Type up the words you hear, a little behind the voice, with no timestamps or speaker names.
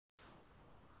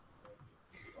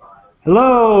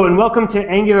Hello and welcome to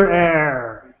Angular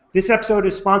Air. This episode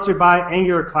is sponsored by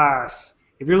Angular Class.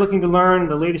 If you're looking to learn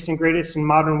the latest and greatest in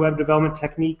modern web development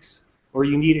techniques, or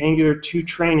you need Angular 2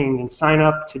 training, then sign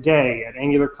up today at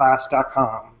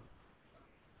angularclass.com.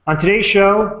 On today's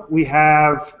show, we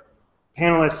have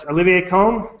panelists Olivier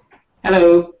Combe,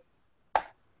 Hello.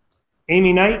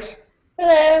 Amy Knight,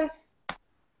 Hello.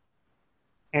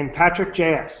 and Patrick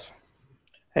J.S.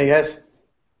 Hey guys.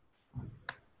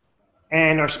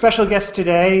 And our special guests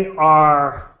today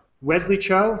are Wesley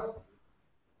Cho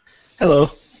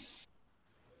Hello.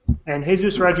 and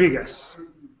Jesus Rodriguez.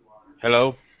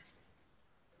 Hello.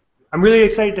 I'm really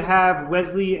excited to have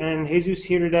Wesley and Jesus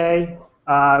here today.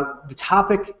 The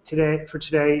topic for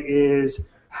today is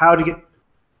how to get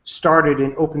started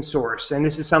in open source, and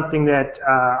this is something that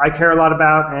I care a lot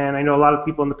about, and I know a lot of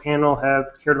people on the panel have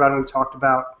cared about and we've talked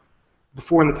about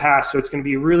before in the past. So it's going to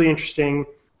be really interesting.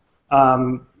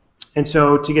 And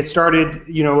so to get started,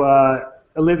 Wesley,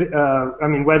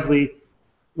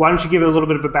 why don't you give a little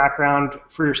bit of a background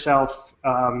for yourself,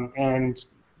 and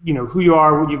who you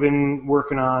are, what you've been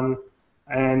working on,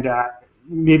 and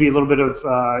maybe a little bit of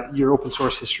your open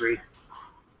source history.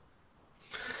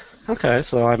 Okay,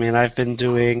 so I've been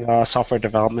doing software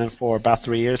development for about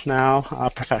 3 years now,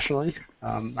 professionally.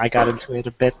 I got into it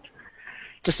a bit,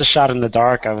 just a shot in the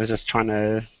dark. I was just trying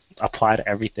to apply to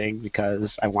everything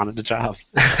because I wanted a job.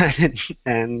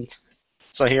 And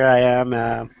so here I am.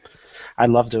 I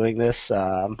love doing this.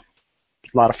 A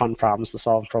lot of fun problems to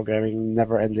solve, programming,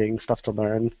 never-ending stuff to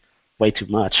learn, way too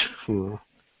much.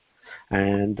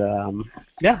 And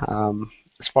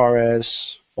as far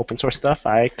as open source stuff,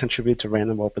 I contribute to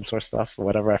random open source stuff or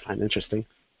whatever I find interesting.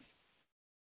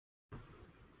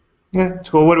 Yeah, that's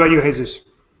cool. What about you, Jesus?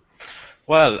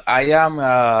 Well, I am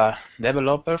a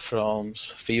developer from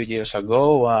a few years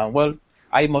ago.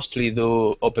 I mostly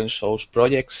do open source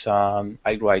projects.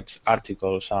 I write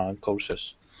articles and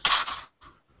courses.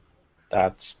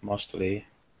 That's mostly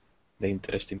the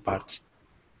interesting parts.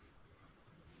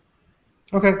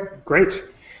 Okay, great.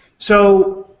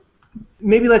 So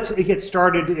maybe let's get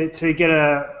started to get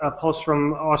a pulse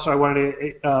from. Also, I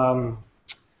wanted to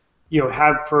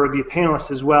have for the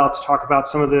panelists as well to talk about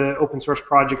some of the open source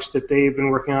projects that they've been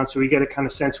working on, so we get a kind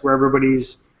of sense where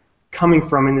everybody's coming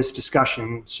from in this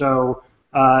discussion. So,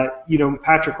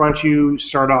 Patrick, why don't you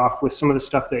start off with some of the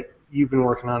stuff that you've been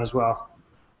working on as well?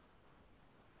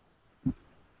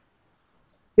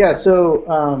 Yeah,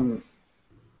 so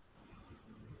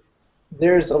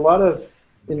there's a lot of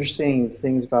interesting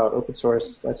things about open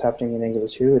source that's happening in Angular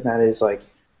 2, and that is like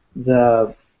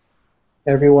the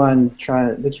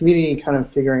community kind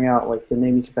of figuring out like the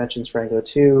naming conventions for Angular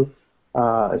 2,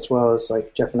 as well as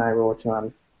like Jeff and I were working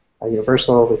on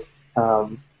Universal with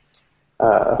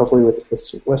hopefully with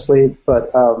Wesley.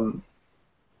 But can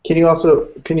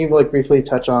you like briefly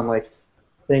touch on like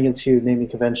the Angular 2 naming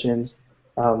conventions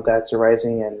that's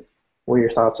arising, and what are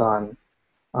your thoughts on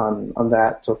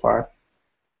that so far?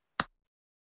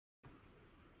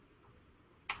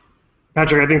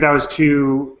 Patrick, I think that was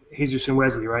to Jesus and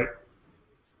Wesley, right?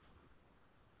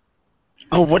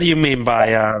 Oh, what do you mean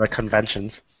by the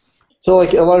conventions? So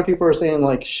like a lot of people are saying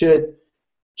like should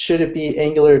it be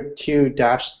Angular 2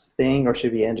 dash thing, or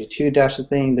should it be NG2 dash the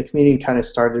thing? The community kind of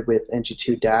started with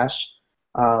NG2 dash,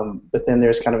 but then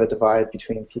there's kind of a divide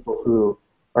between people who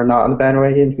are not on the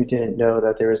bandwagon, who didn't know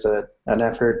that there was an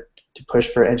effort to push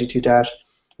for NG2 dash,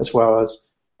 as well as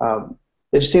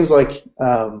it just seems like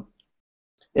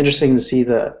interesting to see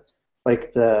the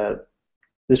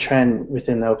trend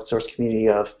within the open source community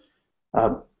of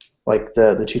like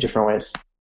the two different ways.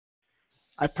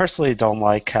 I personally don't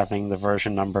like having the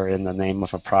version number in the name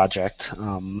of a project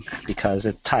because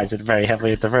it ties it very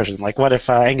heavily with the version. Like, what if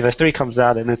Angular 3 comes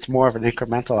out and it's more of an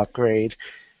incremental upgrade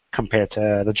compared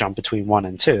to the jump between 1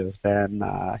 and 2? Then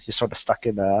you're sort of stuck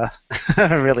in a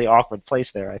really awkward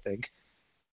place there, I think.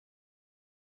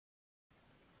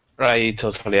 I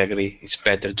totally agree. It's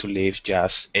better to leave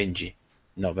just ng,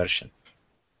 no version.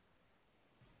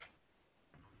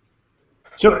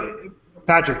 So,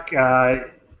 Patrick,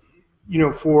 for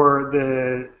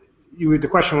the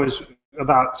question was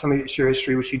about some of your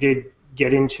history, which you did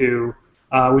get into.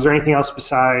 Was there anything else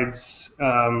besides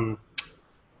Angular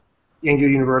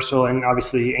Universal and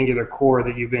obviously Angular Core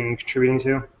that you've been contributing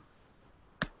to?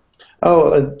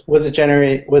 Oh,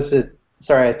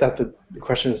 sorry, I thought the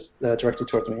question was directed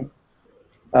towards me.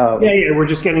 Yeah, we're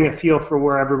just getting a feel for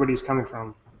where everybody's coming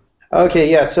from. Okay,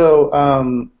 yeah, so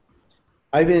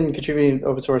I've been contributing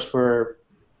open source for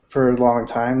a long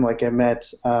time. Like I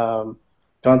met Martin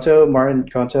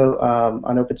Gonto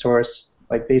on open source.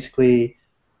 Like basically,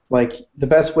 like the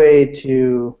best way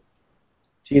to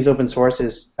to use open source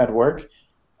is at work,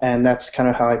 and that's kind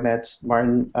of how I met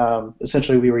Martin.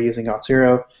 Essentially, we were using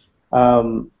Auth0,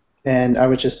 and I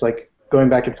was just like going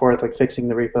back and forth, like fixing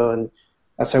the repo, and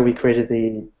that's how we created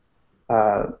the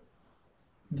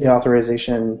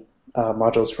authorization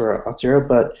modules for Auth0.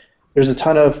 But there's a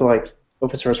ton of like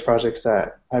open source projects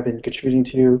that I've been contributing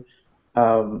to,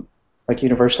 like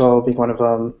Universal being one of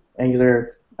them,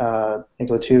 Angular,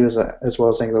 Angular 2 as well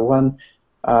as Angular 1.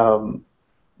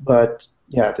 But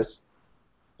yeah,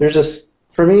 there's just,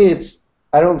 for me,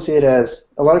 I don't see it as,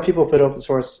 a lot of people put open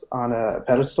source on a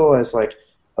pedestal as like,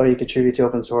 oh, you contribute to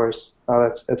open source, oh,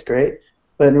 that's great.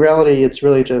 But in reality, it's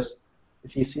really just,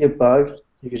 if you see a bug,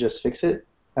 you can just fix it.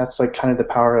 That's like kind of the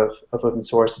power of open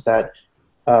source, that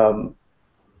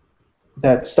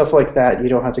that stuff like that, you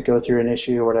don't have to go through an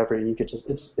issue or whatever. You could just,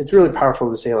 it's really powerful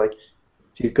to say, like,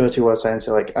 if you go to a website and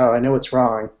say like, oh, I know what's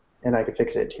wrong and I can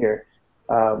fix it here,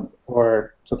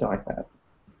 or something like that.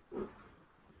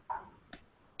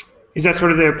 Is that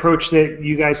sort of the approach that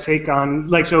you guys take on,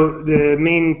 like, so the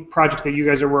main project that you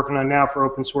guys are working on now for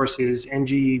open source is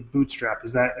ng Bootstrap,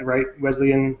 is that right,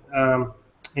 Wesley and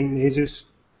Jesus?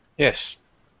 Yes.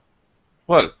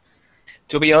 Well,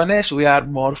 to be honest, we are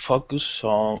more focused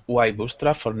on UI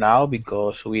Bootstrap for now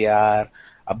because we are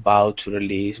about to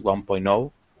release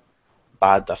 1.0,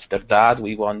 but after that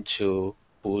we want to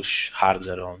push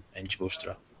harder on ng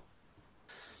Bootstrap.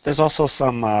 There's also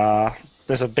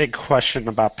there's a big question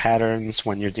about patterns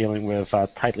when you're dealing with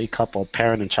tightly coupled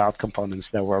parent and child components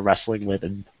that we're wrestling with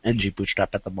in ng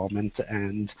Bootstrap at the moment.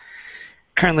 And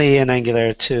currently in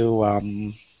Angular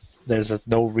 2, there's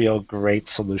no real great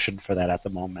solution for that at the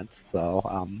moment.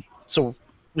 So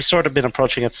we've sort of been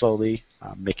approaching it slowly,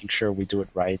 making sure we do it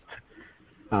right,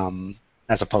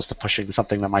 as opposed to pushing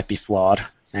something that might be flawed.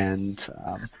 And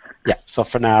yeah, so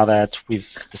for now that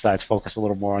we've decided to focus a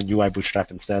little more on UI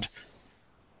Bootstrap instead.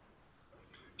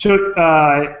 So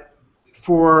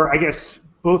for, I guess,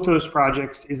 both those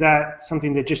projects, is that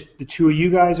something that just the two of you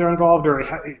guys are involved, or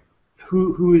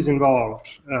who is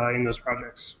involved in those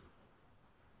projects?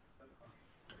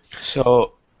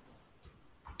 So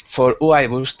for UI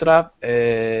Bootstrap,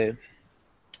 the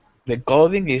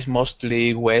coding is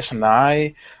mostly Wes and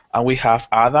I, and we have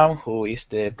Adam, who is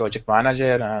the project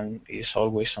manager and is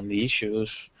always on the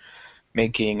issues,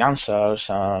 making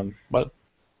answers and, well,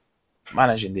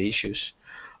 managing the issues.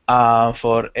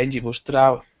 For ng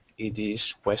Bootstrap, it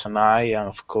is Wes and I, and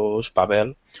of course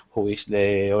Pavel, who is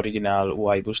the original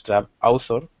UI Bootstrap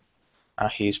author, and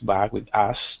he's back with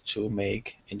us to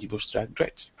make ng Bootstrap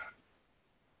great.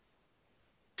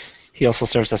 He also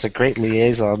serves as a great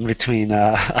liaison between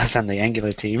us and the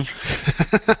Angular team.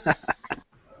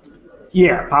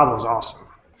 Yeah, Pavel's awesome,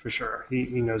 for sure.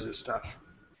 He knows his stuff.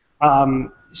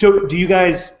 So do you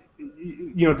guys,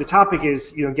 the topic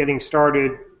is, getting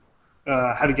started,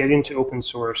 how to get into open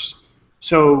source.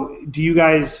 So do you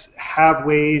guys have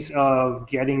ways of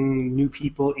getting new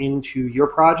people into your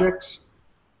projects?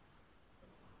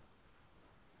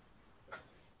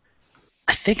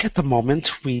 I think at the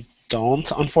moment we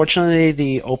don't. Unfortunately,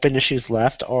 the open issues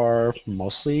left are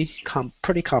mostly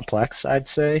pretty complex, I'd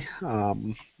say.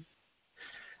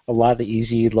 A lot of the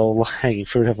easy, low-hanging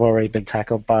fruit have already been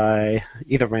tackled by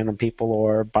either random people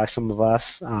or by some of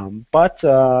us. But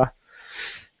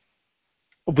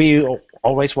we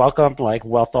always welcome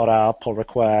well-thought-out pull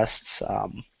requests.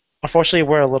 Unfortunately,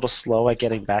 we're a little slow at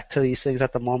getting back to these things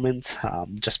at the moment,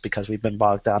 just because we've been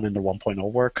bogged down into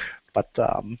 1.0 work. But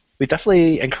we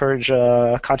definitely encourage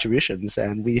contributions,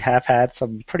 and we have had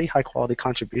some pretty high-quality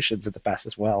contributions in the past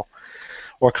as well,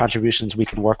 or contributions we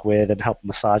can work with and help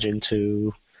massage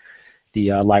into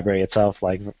the library itself,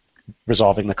 like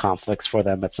resolving the conflicts for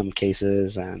them at some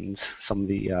cases, and some of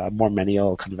the more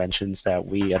menial conventions that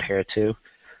we adhere to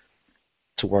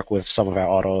work with some of our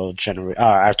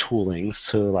our toolings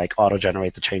to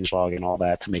auto-generate the changelog and all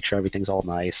that to make sure everything's all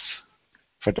nice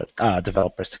for the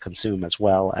developers to consume, as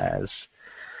well as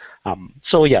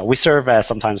so yeah, we serve as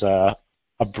sometimes a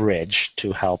bridge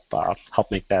to help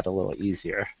make that a little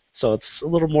easier. So it's a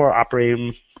little more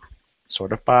operating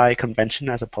sort of by convention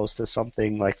as opposed to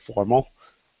something formal,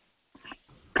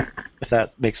 if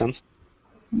that makes sense.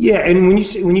 Yeah, and when you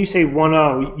say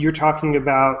 1.0, you're talking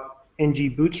about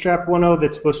ng Bootstrap 1.0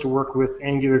 that's supposed to work with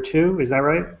Angular 2, is that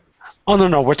right? Oh,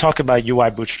 no, we're talking about UI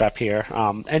Bootstrap here.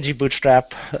 ng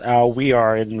Bootstrap, we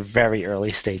are in very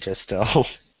early stages still.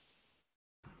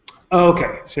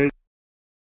 Okay, so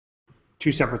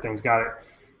two separate things, got it.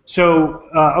 So,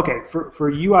 okay, for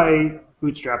UI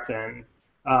Bootstrap then,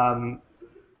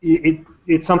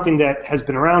 it's something that has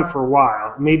been around for a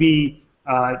while. Maybe,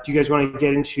 do you guys want to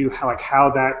get into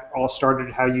how that all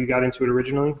started, how you got into it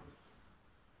originally?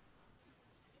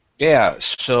 Yeah,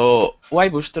 so why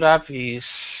Bootstrap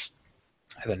is,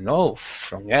 I don't know,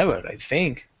 from ever, I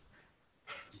think.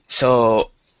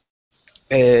 So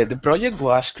the project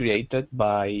was created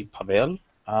by Pavel.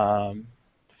 Um,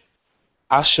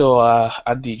 also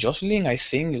at the Jocelyn, I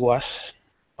think it was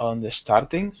on the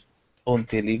starting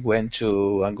until it went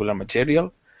to Angular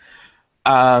Material.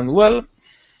 And well,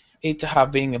 it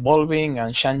have been evolving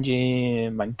and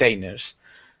changing maintainers.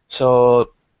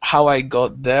 So how I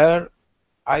got there,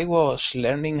 I was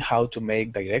learning how to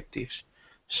make directives.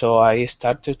 So I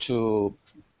started to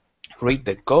read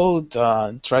the code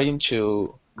and trying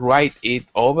to write it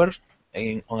over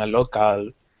on a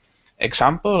local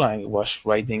example. I was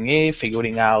writing it,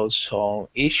 figuring out some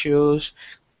issues,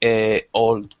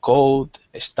 old code,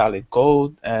 stale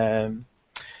code,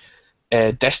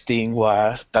 testing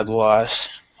was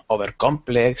over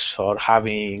complex or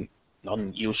having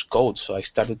non-used code. So I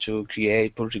started to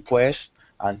create pull requests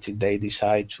until they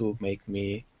decide to make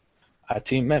me a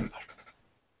team member.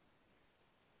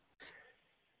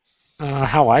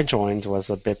 How I joined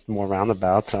was a bit more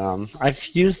roundabout. I've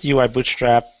used UI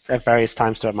Bootstrap at various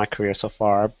times throughout my career so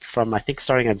far, from I think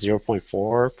starting at 0.4.0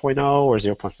 or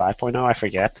 0.5.0, I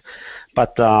forget.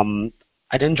 But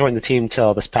I didn't join the team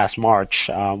till this past March,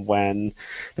 when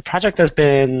the project has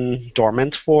been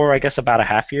dormant for, I guess, about a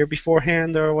half year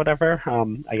beforehand or whatever.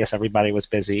 I guess everybody was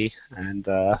busy and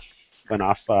went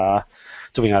off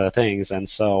doing other things, and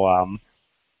so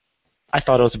I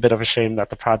thought it was a bit of a shame that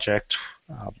the project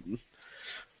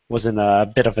was in a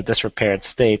bit of a disrepaired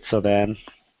state. So then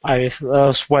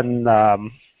was when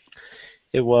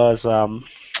it was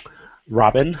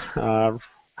Robin. I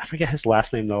forget his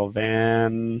last name though.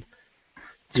 Do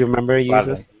you remember he used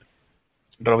this?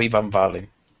 Robbie Van Valen.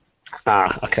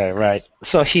 Ah, okay, right.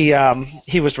 So he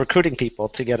was recruiting people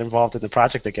to get involved in the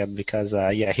project again because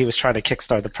he was trying to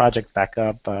kickstart the project back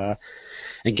up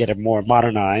and get it more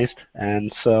modernized.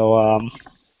 And so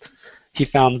he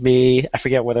found me. I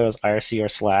forget whether it was IRC or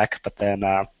Slack, but then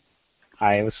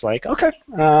I was like, okay,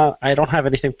 I don't have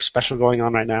anything special going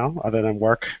on right now other than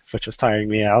work, which was tiring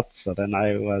me out. So then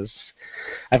I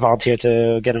volunteered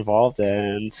to get involved,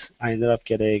 and I ended up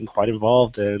getting quite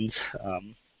involved. And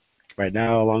right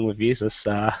now, along with Jesus,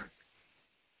 I'm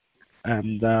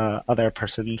the other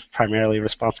person primarily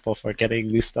responsible for getting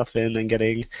new stuff in and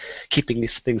keeping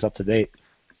these things up to date.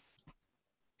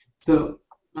 So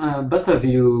both of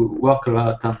you work a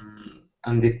lot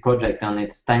on this project, and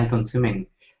it's time consuming.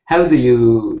 How do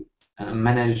you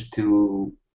manage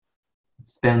to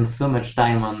spend so much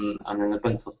time on an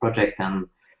open source project and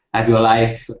have your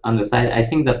life on the side? I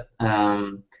think that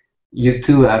you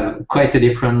two have quite a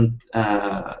different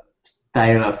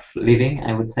style of living,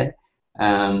 I would say.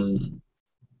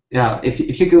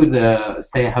 If you could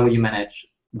say how you manage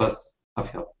both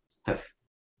of your stuff.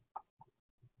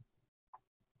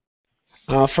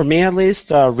 For me, at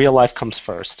least, real life comes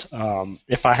first.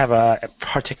 If I have a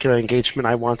particular engagement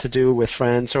I want to do with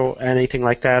friends or anything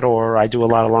like that, or I do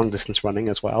a lot of long distance running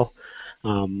as well,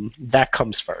 that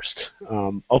comes first.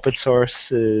 Open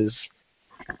source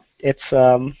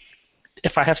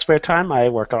if I have spare time, I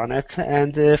work on it,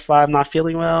 and if I'm not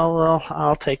feeling well,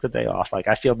 I'll take the day off. Like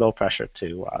I feel no pressure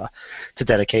to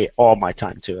dedicate all my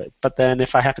time to it. But then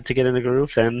if I happen to get in a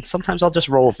groove, then sometimes I'll just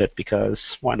roll with it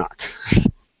because why not?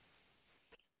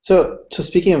 So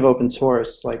speaking of open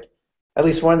source, like at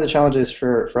least one of the challenges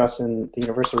for us in the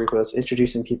Universal repo is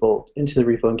introducing people into the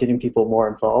repo and getting people more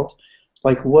involved.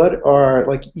 Like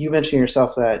you mentioned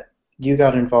yourself that you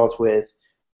got involved with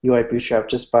UI Bootstrap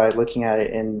just by looking at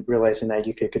it and realizing that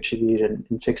you could contribute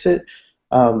and fix it.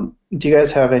 Do you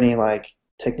guys have any like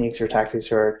techniques or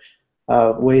tactics or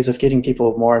ways of getting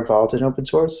people more involved in open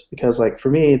source? Because like for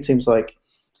me, it seems like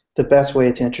the best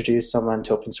way to introduce someone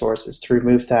to open source is to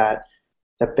remove that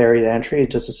barrier to entry,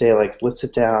 just to say like, let's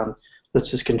sit down, let's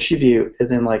just contribute, and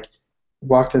then like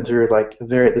walk them through like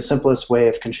the simplest way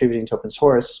of contributing to open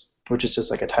source, which is just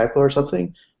like a typo or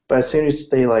something. But as soon as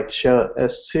they like I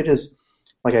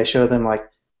show them like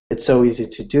it's so easy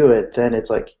to do it, then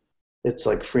it's like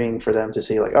freeing for them to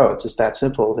see like, oh, it's just that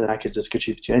simple, then I could just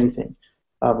contribute to anything.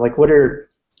 What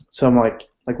are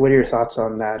your thoughts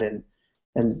on that,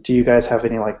 and do you guys have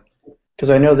any like, because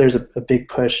I know there's a big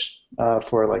push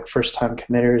for like first time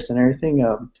committers and everything.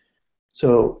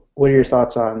 So what are your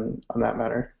thoughts on that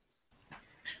matter?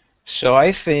 So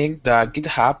I think that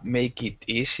GitHub make it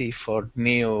easy for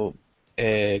new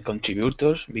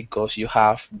contributors because you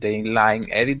have the inline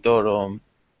editor on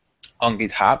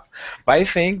GitHub. But I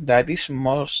think that is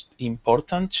most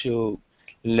important to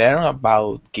learn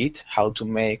about Git, how to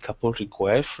make a pull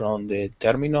request from the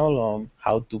terminal, on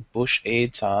how to push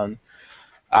it and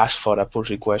ask for a pull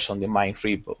request on the main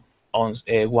repo.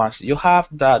 once you have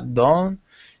that done,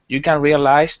 you can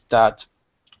realize that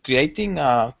creating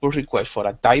a pull request for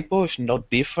a typo is not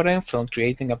different from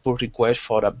creating a pull request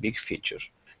for a big feature.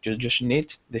 You just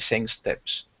need the same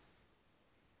steps.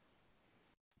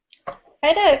 I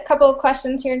had a couple of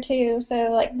questions here too.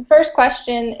 So, like, the first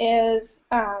question is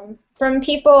from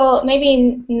people,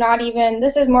 maybe not even,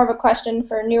 this is more of a question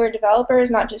for newer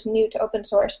developers, not just new to open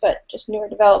source, but just newer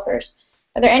developers.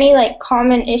 Are there any, like,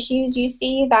 common issues you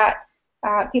see that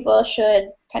people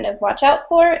should kind of watch out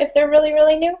for if they're really,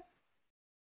 really new?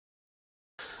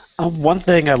 One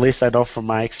thing, at least I know from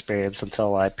my experience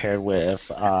until I paired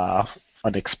with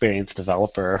an experienced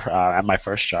developer at my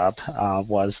first job,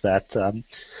 was that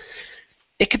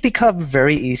it could become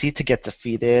very easy to get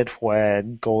defeated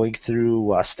when going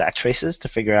through stack traces to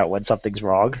figure out when something's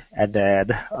wrong. And then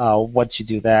once you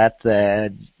do that,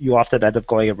 then you often end up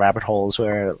going in rabbit holes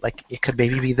where, like, it could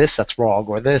maybe be this that's wrong,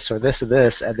 or this and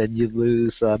this, and then you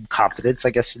lose confidence,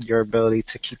 I guess, in your ability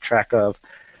to keep track of,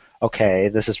 okay,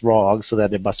 this is wrong, so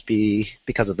then it must be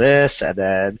because of this, and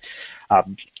then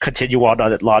continue on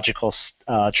that logical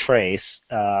trace.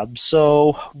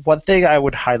 So one thing I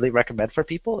would highly recommend for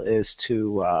people is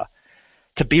to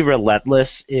be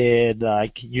relentless in,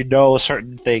 like, a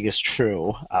certain thing is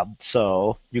true.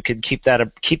 So you can keep that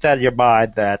in your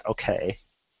mind that, okay,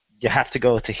 you have to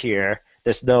go to here.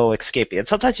 There's no escaping. And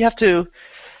sometimes you have to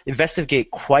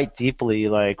investigate quite deeply,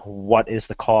 like, what is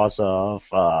the cause of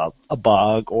a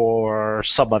bug or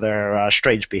some other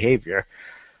strange behavior.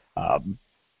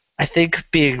 I think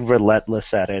being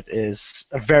relentless at it is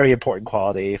a very important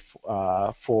quality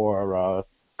for a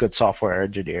good software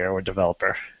engineer or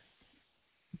developer.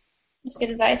 That's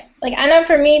good advice. Like, I know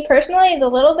for me personally, the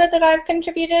little bit that I've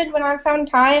contributed when I've found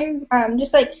time,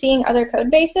 just like seeing other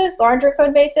code bases, larger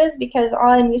code bases, because all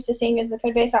I'm used to seeing is the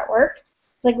code base at work.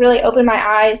 It's like really opened my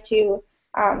eyes to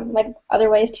like other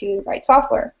ways to write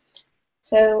software.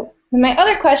 So my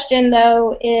other question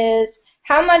though is,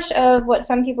 how much of what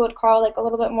some people would call like a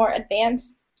little bit more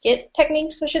advanced Git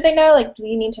techniques should they know? Like, do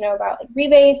you need to know about like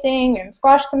rebasing and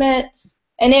squash commits?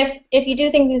 And if you do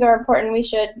think these are important, we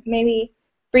should maybe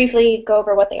briefly go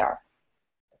over what they are.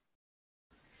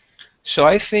 So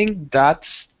I think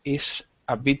that is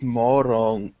a bit more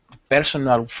on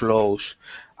personal flows.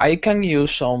 I can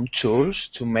use some tools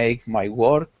to make my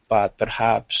work, but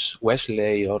perhaps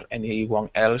Wesley or anyone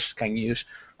else can use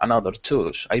another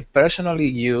tools. I personally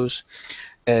use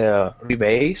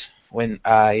Rebase when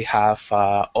I have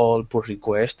all pull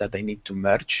requests that I need to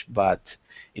merge, but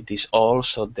it is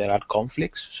also there are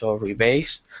conflicts. So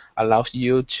Rebase allows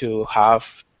you to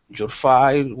have your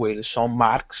file with some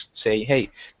marks, say, hey,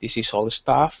 this is old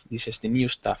stuff, this is the new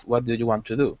stuff, what do you want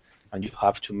to do? And you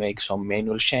have to make some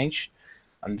manual change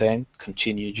and then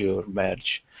continue your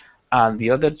merge. And the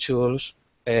other tools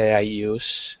I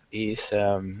use is,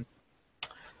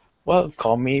 well,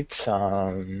 commits.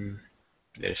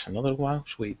 There's another one,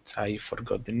 which I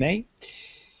forgot the name.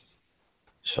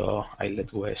 So I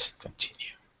let Wes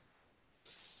continue.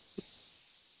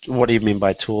 What do you mean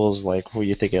by tools? Like, were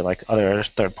you thinking like other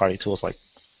third-party tools like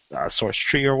Source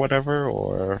Tree or whatever,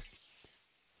 or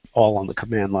all on the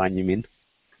command line, you mean?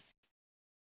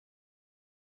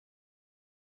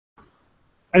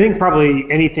 I think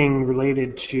probably anything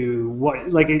related to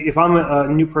what, like, if I'm a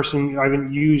new person, I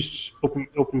haven't used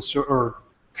open source or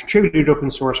contributed open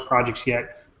source projects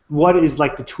yet. What is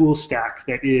like the tool stack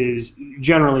that is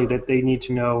generally that they need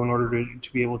to know in order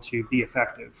to be able to be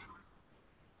effective?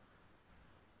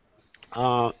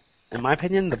 In my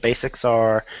opinion, the basics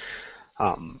are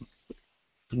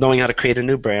knowing how to create a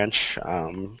new branch,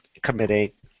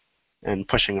 committing, and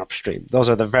pushing upstream. Those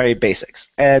are the very basics.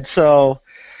 And so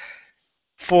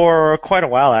for quite a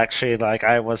while, actually, like,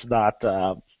 I was not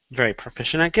very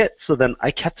proficient at Git, so then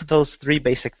I kept those three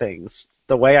basic things.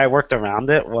 The way I worked around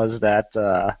it was that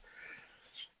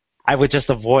I would just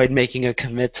avoid making a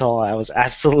commit till I was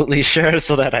absolutely sure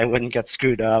so that I wouldn't get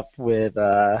screwed up with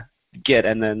Git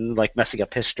and then like messing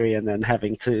up history and then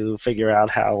having to figure out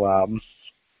how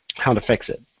to fix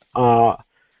it.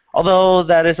 Although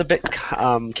that is a bit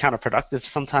counterproductive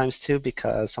sometimes too,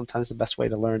 because sometimes the best way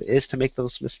to learn is to make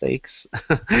those mistakes,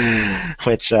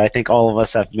 which I think all of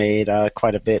us have made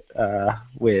quite a bit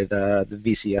with the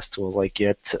VCS tools like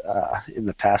Git in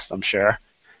the past, I'm sure.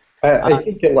 I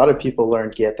think a lot of people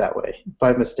learn Git that way,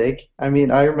 by mistake. I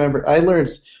mean, I remember I learned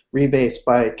Rebase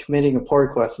by committing a pull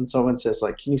request, and someone says,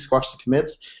 like, can you squash the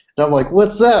commits? And I'm like,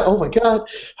 what's that? Oh my god,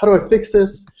 how do I fix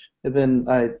this? And then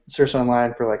I searched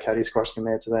online for, like, how do you squash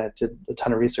commits, and then I did a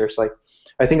ton of research. Like,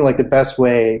 I think, like, the best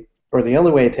way, or the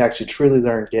only way to actually truly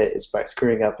learn Git is by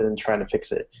screwing up and then trying to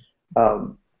fix it.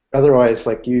 Otherwise,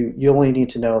 like you only need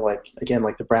to know like again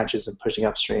like the branches and pushing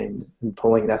upstream and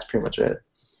pulling. That's pretty much it.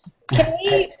 Can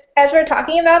we, as we're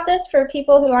talking about this, for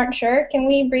people who aren't sure, can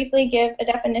we briefly give a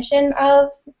definition of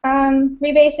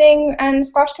rebasing and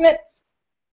squash commits?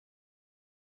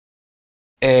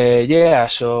 Yeah,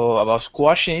 so about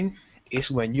squashing is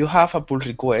when you have a pull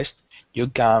request, you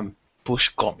can push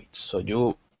commits. So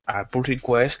a pull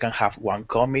request can have one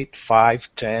commit, 5,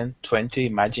 10, 20.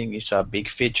 Imagine it's a big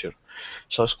feature.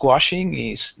 So squashing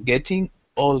is getting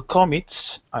all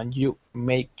commits and you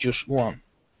make just one.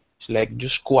 It's like you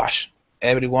squash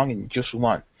everyone in just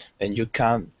one. Then you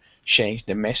can change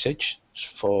the message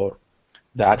for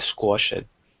that squashed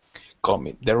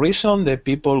commit. The reason that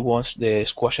people want the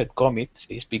squashed commits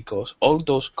is because all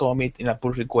those commits in a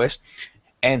pull request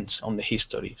ends on the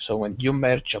history. So when you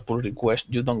merge a pull request,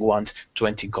 you don't want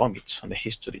 20 commits on the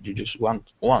history. You just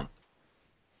want one.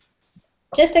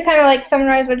 Just to kind of like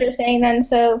summarize what you're saying then,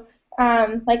 so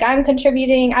like I'm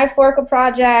contributing, I fork a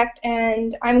project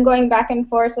and I'm going back and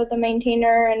forth with the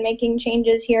maintainer and making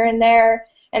changes here and there.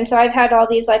 And so I've had all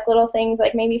these like little things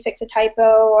like maybe fix a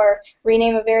typo or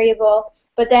rename a variable.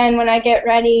 But then when they get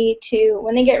ready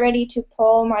to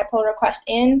pull my pull request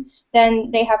in, then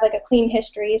they have like a clean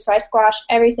history. So I squash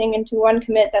everything into one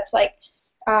commit that's like,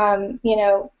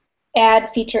 add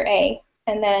feature A,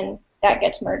 and then that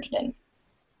gets merged in.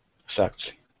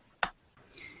 Exactly.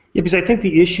 Yeah, because I think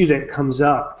the issue that comes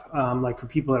up, like for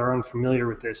people that are unfamiliar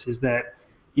with this, is that,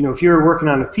 if you're working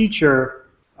on a feature,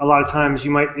 a lot of times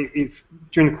you might, if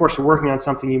during the course of working on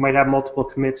something, you might have multiple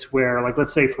commits where, like,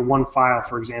 let's say for one file,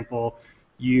 for example,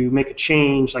 you make a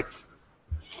change, like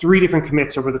 3 different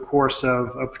commits over the course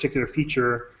of a particular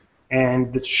feature,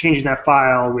 and it's changing that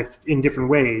file in different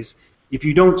ways. If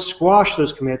you don't squash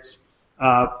those commits,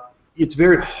 it's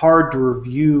very hard to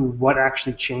review what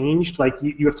actually changed. Like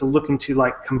you have to look into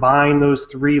like combine those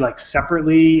 3 like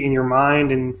separately in your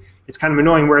mind, and it's kind of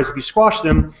annoying. Whereas if you squash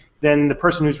them, then the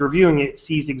person who's reviewing it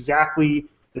sees exactly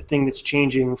the thing that's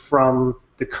changing from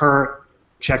the current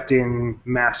checked-in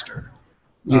master.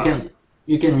 You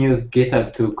can use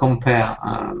GitHub to compare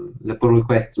the pull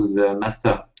request to the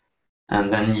master, and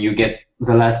then you get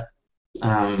the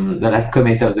last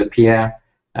commit of the PR,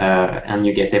 and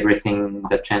you get everything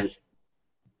that changed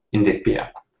in this PR.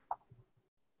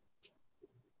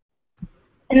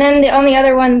 And then the only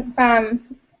other one,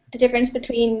 the difference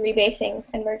between rebasing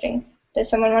and merging. Does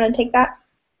someone want to take that?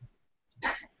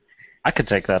 I could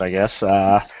take that, I guess.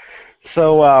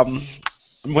 So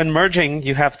when merging,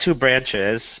 you have 2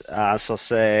 branches. So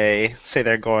say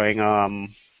they're going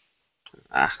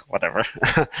whatever.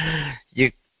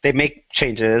 They make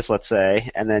changes, let's say,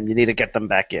 and then you need to get them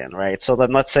back in, right? So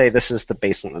then let's say this is the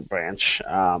baseline branch.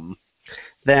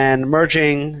 Then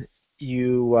merging,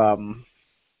 it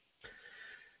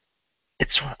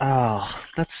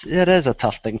is a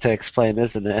tough thing to explain,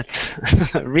 isn't it?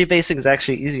 Rebasing is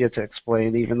actually easier to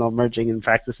explain, even though merging in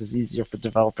practice is easier for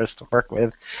developers to work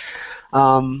with.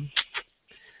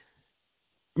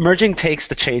 Merging takes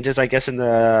the changes, I guess, in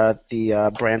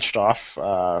the branched off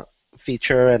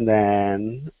feature, and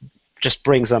then just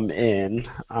brings them in.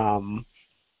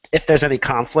 If there's any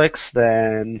conflicts,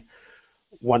 then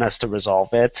one has to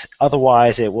resolve it.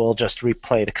 Otherwise, it will just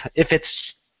replay if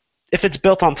it's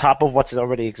built on top of what's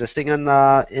already existing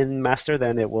in master,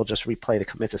 then it will just replay the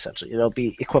commits essentially. It'll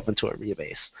be equivalent to a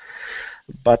rebase.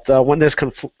 But when there's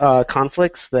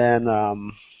conflicts, then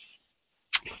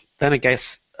I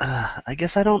guess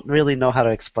I don't really know how to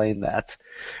explain that.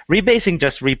 Rebasing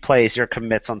just replays your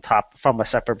commits on top from a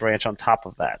separate branch on top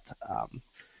of that.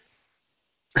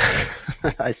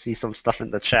 I see some stuff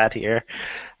in the chat here.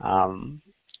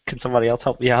 Can somebody else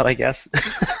help me out, I guess?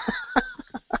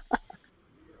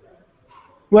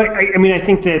 Well, I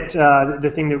think that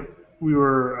the thing that we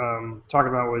were talking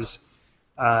about was,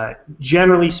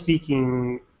 generally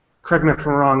speaking, correct me if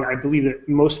I'm wrong, I believe that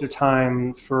most of the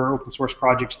time for open source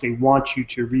projects, they want you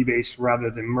to rebase rather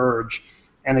than merge.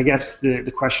 And I guess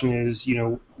the question is,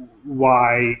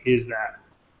 why is that?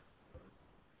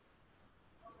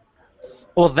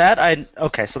 Well, that I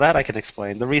can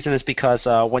explain. The reason is because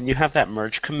when you have that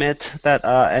merge commit that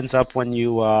ends up when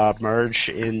you merge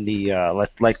in the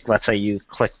let's say you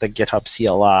click the GitHub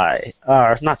CLI,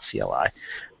 or not CLI,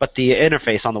 but the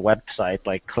interface on the website,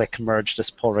 like click merge this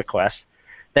pull request,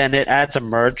 then it adds a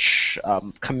merge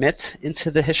commit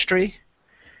into the history.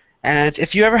 And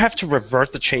if you ever have to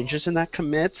revert the changes in that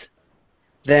commit,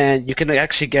 then you can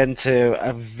actually get into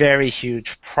a very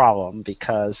huge problem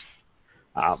because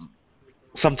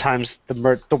sometimes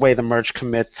the way the merge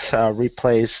commit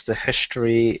replays the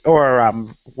history, or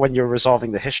when you're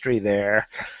resolving the history there,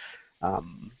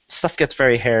 stuff gets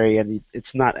very hairy, and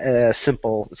it's not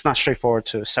simple. It's not straightforward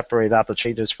to separate out the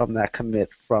changes from that commit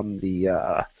from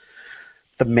the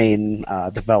main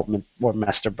development or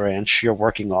master branch you're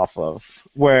working off of.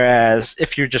 Whereas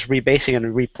if you're just rebasing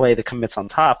and replay the commits on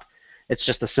top, it's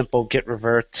just a simple git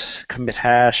revert commit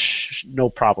hash, no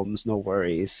problems, no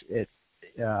worries.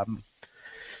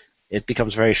 It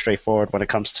becomes very straightforward when it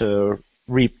comes to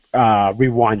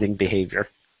rewinding behavior.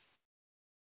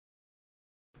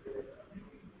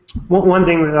 One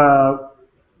thing that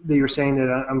you were saying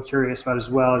that I'm curious about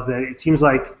as well is that it seems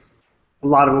like a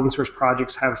lot of open source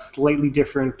projects have slightly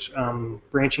different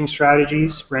branching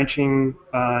strategies,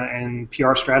 and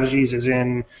PR strategies, as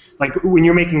in, like, when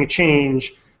you're making a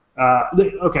change,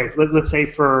 let's say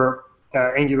for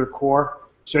Angular Core.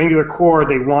 So Angular Core,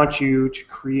 they want you to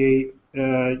create,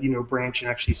 branch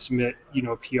and actually submit,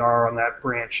 PR on that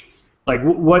branch. Like,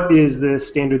 what is the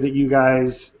standard that you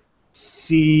guys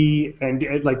see,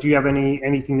 and like, do you have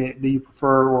anything that you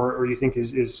prefer or you think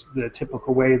is the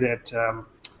typical way that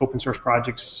open source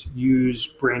projects use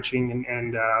branching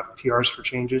and PRs for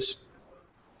changes?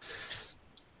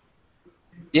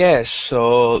 Yes,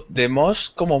 so the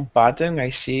most common pattern I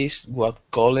see is what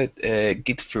call it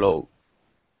Git flow.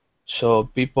 So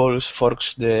people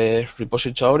forks the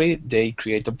repository, they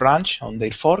create a branch on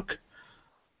their fork,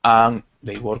 and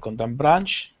they work on that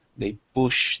branch, they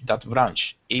push that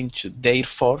branch into their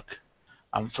fork,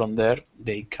 and from there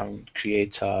they can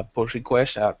create a pull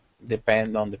request that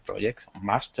depend on the project,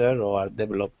 master or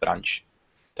develop branch.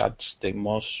 That's the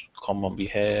most common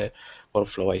behavior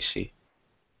workflow I see.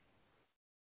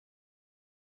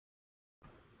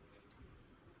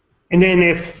 And then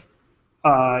if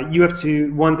you have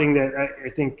to, one thing that I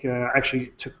think actually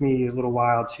took me a little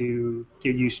while to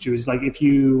get used to is, like, if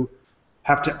you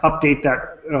have to update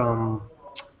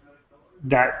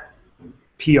that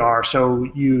PR, so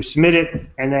you submit it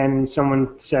and then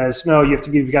someone says, no,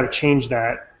 you've got to change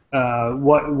that.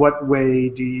 What way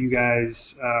do you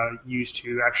guys use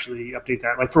to actually update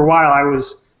that? Like, for a while,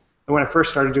 when I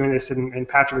first started doing this and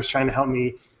Patrick was trying to help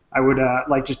me, I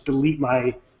would just delete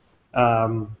my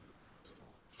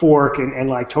fork and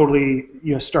like totally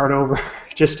start over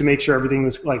just to make sure everything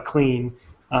was like clean.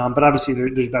 But obviously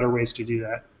there's better ways to do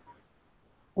that.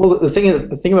 Well, the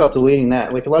thing about deleting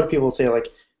that, like, a lot of people say, like,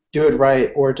 do it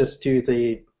right or just do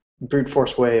the brute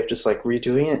force way of just like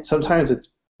redoing it. Sometimes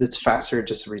it's faster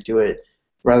just to redo it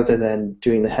rather than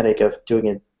doing the headache of doing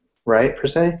it right per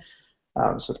se.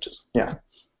 So just, yeah.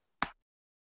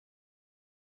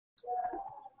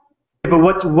 But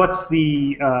what's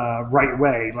the right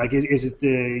way? Like, is it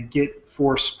the git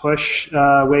force push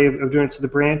way of doing it to the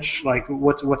branch? Like,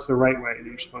 what's the right way that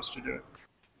you're supposed to do it?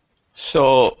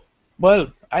 So, well,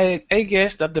 I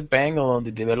guess that depends on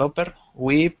the developer.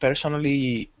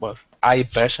 I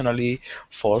personally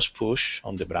force push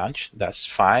on the branch. That's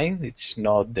fine. It's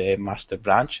not the master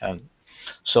branch, and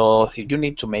so if you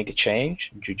need to make a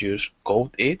change, you just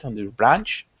code it on the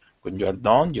branch. When you are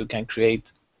done, you can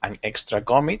create an extra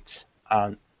commit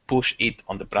and push it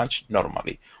on the branch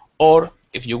normally. Or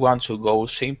if you want to go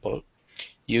simple,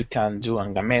 you can do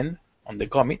an amend on the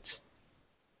commits,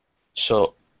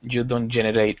 so you don't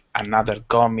generate another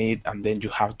commit and then you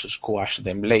have to squash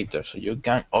them later. So you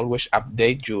can always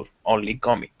update your only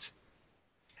commit,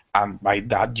 and by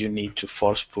that you need to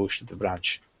force push the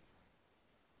branch.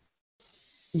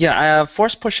 Yeah,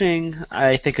 force pushing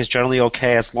I think is generally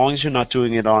okay as long as you're not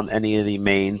doing it on any of the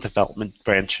main development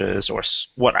branches or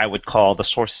what I would call the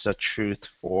sources of truth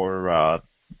for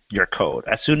your code.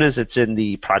 As soon as it's in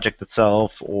the project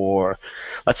itself, or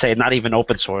let's say not even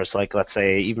open source, like let's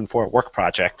say even for a work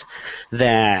project,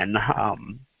 then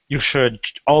you should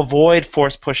avoid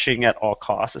force pushing at all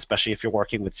costs, especially if you're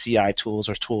working with CI tools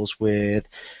or tools with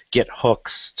Git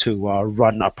hooks to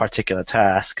run a particular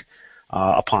task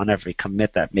upon every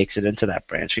commit that makes it into that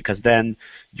branch, because then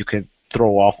you can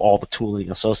throw off all the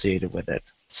tooling associated with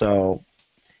it. So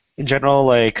in general,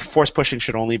 like, force pushing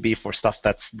should only be for stuff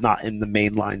that's not in the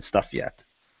mainline stuff yet.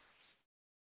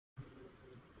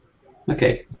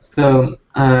 Okay, so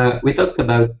we talked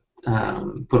about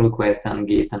pull request and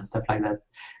Git and stuff like that.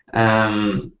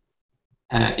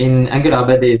 In Angular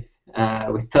Buddies,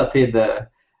 we started a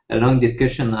long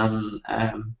discussion on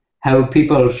how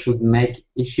people should make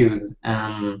issues,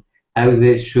 how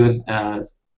they should,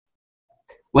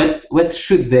 what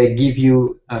should they give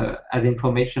you as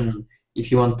information if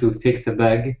you want to fix a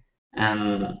bug,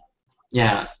 and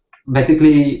yeah,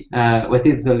 basically, what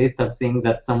is the list of things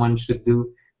that someone should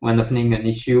do when opening an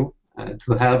issue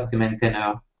to help the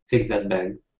maintainer fix that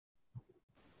bug?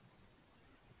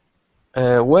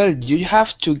 Well, you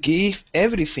have to give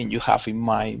everything you have in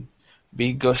mind.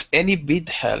 because any bit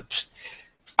helps.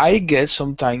 I get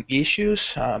sometimes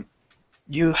issues.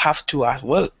 You have to ask,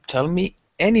 well, tell me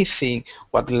anything,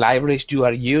 what libraries you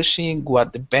are using,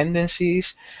 what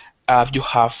dependencies, if you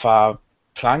have a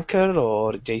Planker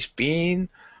or JSpin,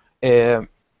 do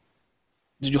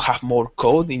you have more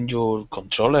code in your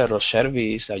controller or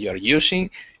service that you are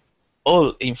using?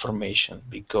 All information,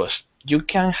 because you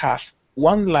can have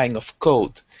one line of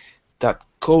code that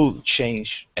could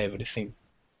change everything.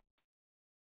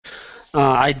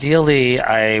 Ideally,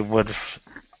 I would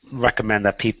recommend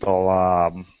that people,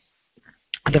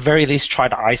 at the very least, try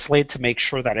to isolate to make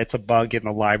sure that it's a bug in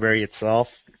the library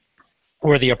itself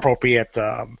or the appropriate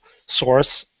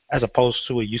source, as opposed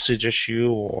to a usage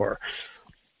issue or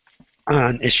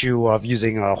an issue of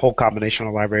using a whole combination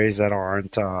of libraries that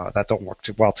aren't that don't work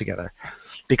too well together.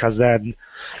 Because then,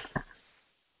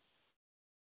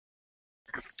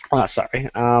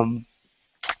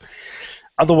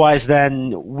 otherwise,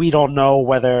 then we don't know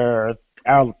whether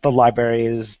the library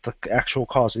is the actual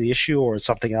cause of the issue or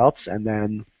something else,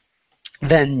 and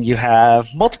then you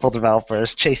have multiple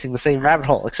developers chasing the same rabbit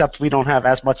hole, except we don't have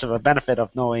as much of a benefit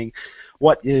of knowing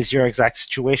what is your exact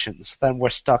situation. So then we're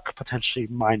stuck potentially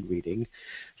mind reading,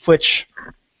 which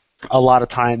a lot of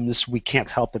times we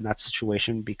can't help in that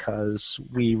situation because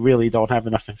we really don't have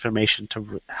enough information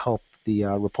to help the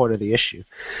reporter the issue.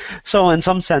 So in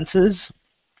some senses,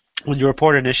 when you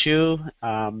report an issue,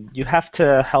 you have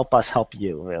to help us help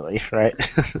you, really, right?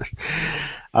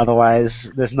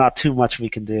 Otherwise, there's not too much we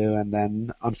can do, and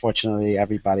then unfortunately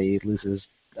everybody loses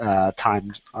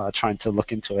time trying to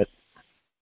look into it.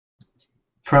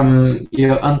 From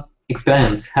your own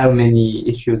experience, how many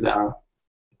issues are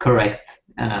correct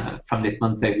from this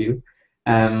point of view,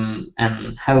 and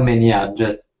how many are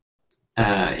just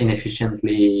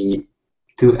inefficiently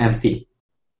too empty?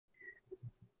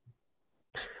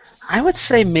 I would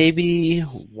say maybe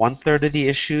 1/3 of the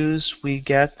issues we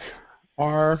get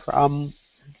are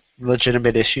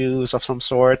legitimate issues of some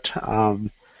sort.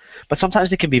 But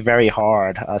sometimes it can be very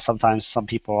hard. Sometimes some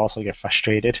people also get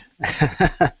frustrated,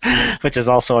 which is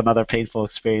also another painful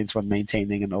experience when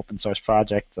maintaining an open source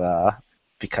project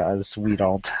because we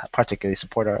don't particularly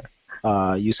support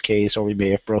our use case, or we may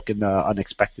have broken the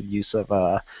unexpected use of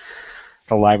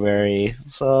the library.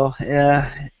 So, yeah.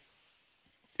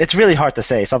 It's really hard to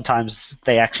say. Sometimes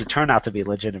they actually turn out to be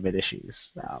legitimate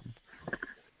issues,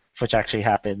 which actually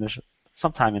happened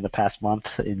sometime in the past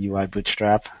month in UI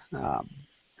Bootstrap.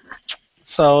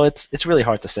 So it's really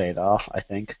hard to say, though, I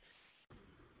think.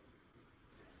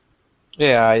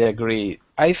 Yeah, I agree.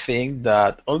 I think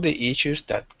that all the issues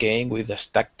that came with the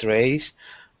stack trace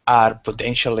are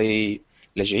potentially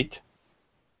legit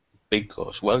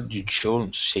because, well, you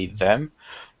shouldn't see them.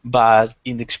 But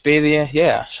in the experience,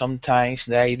 yeah, sometimes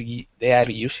they are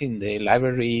using the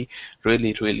library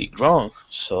really, really wrong.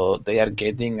 So they are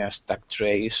getting a stack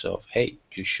trace of, hey,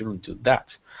 you shouldn't do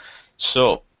that.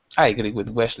 So I agree with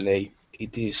Wesley.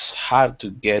 It is hard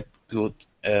to get good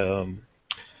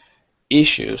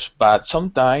issues, but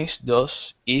sometimes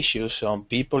those issues on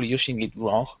people using it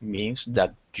wrong means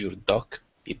that your doc,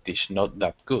 it is not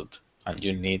that good, and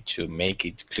you need to make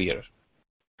it clear.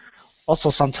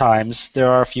 Also, sometimes there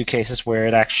are a few cases where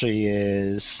it actually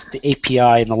is the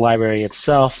API in the library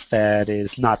itself that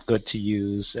is not good to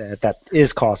use, that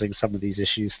is causing some of these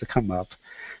issues to come up.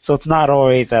 So it's not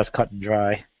always as cut and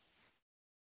dry.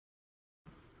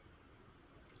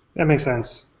 That makes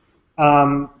sense.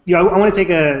 I want to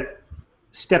take a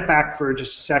step back for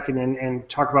just a second and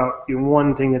talk about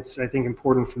one thing that's, I think,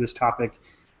 important for this topic.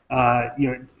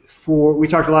 We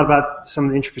talked a lot about some of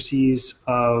the intricacies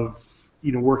of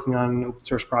working on open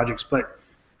source projects, but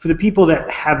for the people that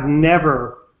have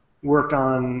never worked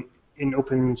on an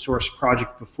open source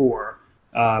project before,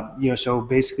 so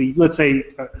basically, let's say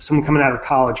someone coming out of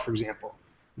college, for example,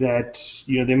 that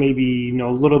they may be a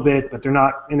little bit, but they're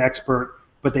not an expert,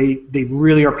 but they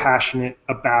really are passionate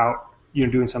about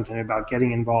doing something, about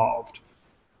getting involved.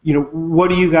 What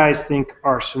do you guys think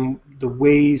are the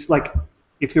ways, like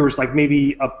if there was like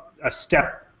maybe a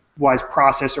stepwise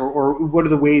process, or what are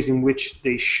the ways in which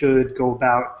they should go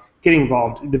about getting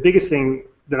involved? The biggest thing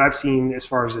that I've seen as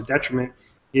far as a detriment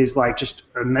is like just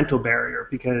a mental barrier,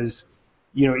 because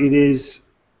it is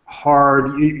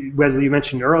hard. Wesley, you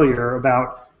mentioned earlier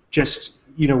about just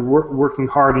working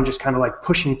hard and just kind of like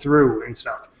pushing through and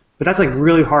stuff, but that's like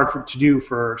really hard to do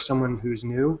for someone who's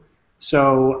new.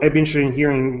 So I'd be interested in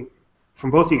hearing from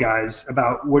both you guys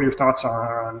about what your thoughts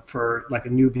are on for like a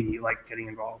newbie like getting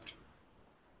involved.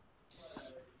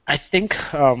 I think,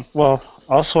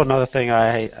 also another thing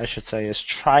I should say is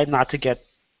try not to get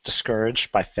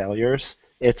discouraged by failures,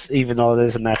 It's even though it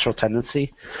is a natural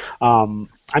tendency. So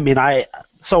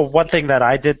one thing that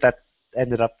I did that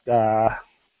ended up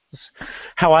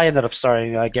how I ended up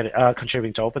starting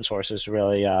contributing to open source is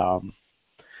really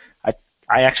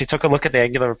I actually took a look at the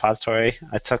Angular repository.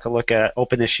 I took a look at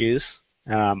open issues.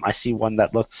 I see one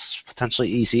that looks potentially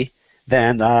easy.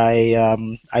 Then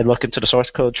I look into the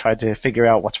source code, try to figure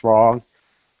out what's wrong,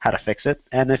 how to fix it,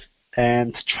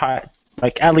 and try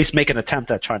at least make an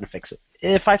attempt at trying to fix it.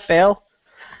 If I fail,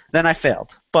 then I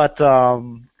failed. But a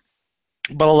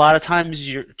lot of times,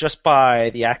 you're just by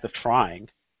the act of trying,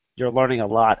 you're learning a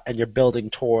lot, and you're building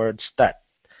towards that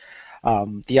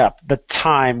the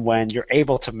time when you're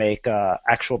able to make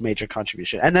actual major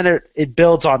contribution. And then it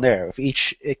builds on there. If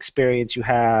each experience you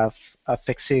have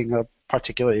fixing a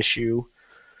particular issue,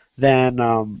 then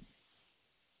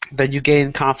you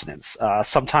gain confidence.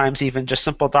 Sometimes even just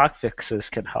simple doc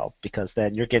fixes can help, because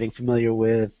then you're getting familiar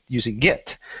with using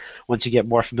Git. Once you get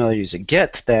more familiar using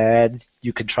Git, then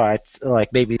you can try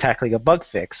maybe tackling a bug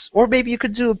fix, or maybe you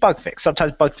could do a bug fix.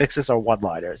 Sometimes bug fixes are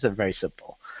one-liners and very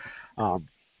simple.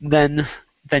 Then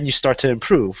you start to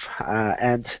improve,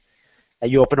 and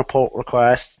you open a pull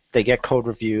request. They get code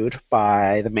reviewed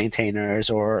by the maintainers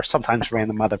or sometimes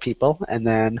random other people, and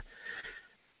then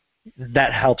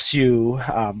that helps you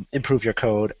improve your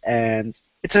code. And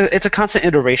it's a constant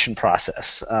iteration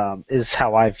process, is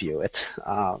how I view it,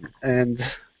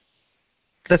 and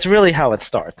that's really how it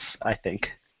starts, I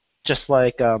think. Just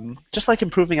like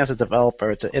improving as a developer,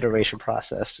 it's an iteration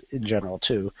process in general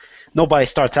too. Nobody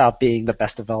starts out being the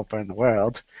best developer in the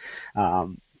world.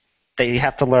 They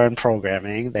have to learn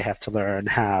programming. They have to learn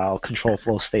how control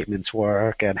flow statements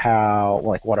work, and how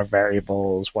what are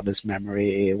variables, what is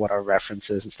memory, what are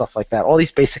references, and stuff like that. All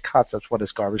these basic concepts. What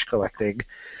is garbage collecting,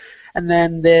 and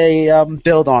then they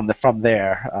build on from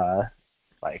there.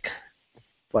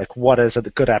 What is a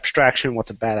good abstraction,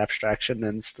 what's a bad abstraction,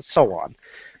 and so on.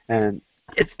 And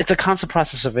it's a constant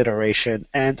process of iteration,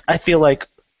 and I feel like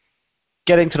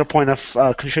getting to the point of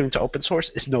contributing to open source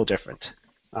is no different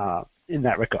in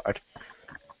that regard.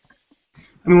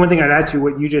 I mean, one thing I'd add to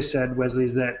what you just said, Wesley,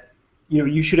 is that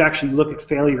you should actually look at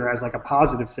failure as a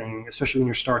positive thing, especially when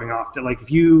you're starting off. That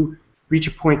if you reach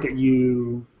a point that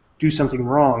you do something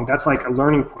wrong, that's a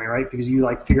learning point, right? Because you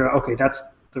figure out, okay, that's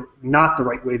not the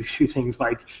right way to do things,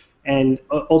 and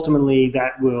ultimately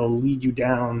that will lead you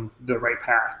down the right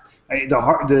path.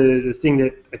 The thing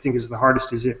that I think is the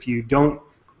hardest is if you don't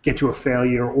get to a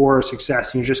failure or a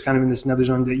success, and you're just kind of in this another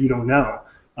zone that you don't know.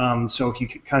 So if you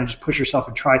kind of just push yourself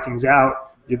and try things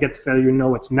out, you'll get the failure, you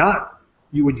know it's not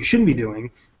what you shouldn't be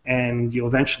doing, and you'll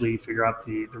eventually figure out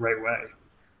the right way.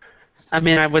 I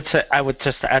mean, I would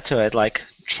just add to it,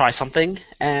 try something,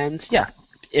 and yeah,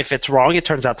 if it's wrong, it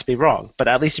turns out to be wrong. But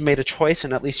at least you made a choice,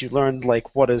 and at least you learned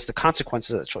what is the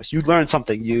consequences of the choice. You learned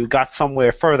something. You got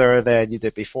somewhere further than you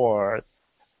did before,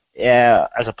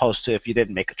 as opposed to if you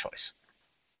didn't make a choice.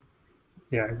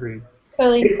 Yeah, I agree.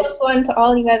 Totally. +1 to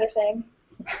all you guys are saying.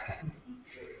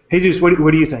 Jesus, what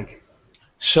do you think?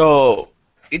 So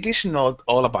it is not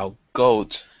all about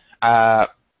code. A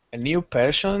new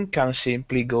person can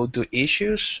simply go to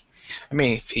issues. I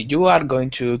mean, if you are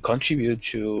going to contribute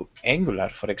to Angular,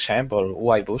 for example,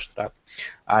 UI Bootstrap,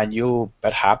 and you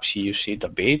perhaps use it a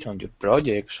bit on your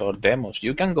projects or demos,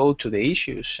 you can go to the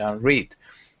issues and read,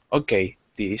 okay,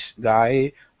 this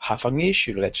guy have an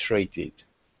issue, let's rate it.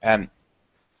 And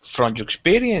from your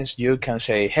experience, you can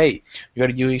say, hey, you are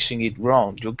using it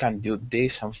wrong, you can do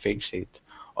this and fix it.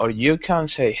 Or you can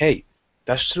say, hey,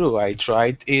 that's true, I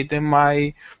tried it in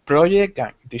my project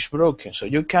and it is broken. So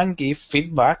you can give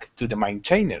feedback to the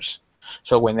maintainers.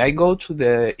 So when I go to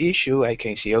the issue, I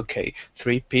can see, okay,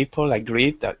 3 people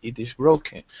agreed that it is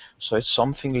broken. So it's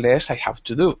something less I have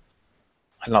to do.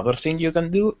 Another thing you can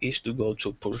do is to go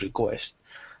to pull request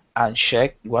and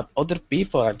check what other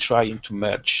people are trying to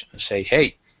merge and say,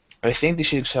 hey, I think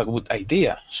this is a good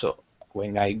idea. So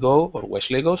when I go, or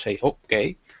Wesley goes, say,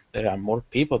 okay, there are more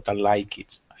people that like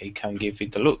it. I can give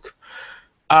it a look.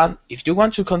 And if you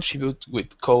want to contribute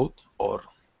with code or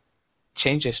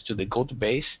changes to the code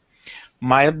base,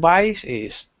 my advice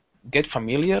is get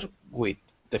familiar with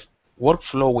the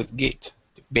workflow with Git.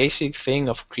 The basic thing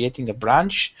of creating a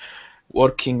branch,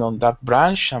 working on that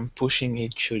branch and pushing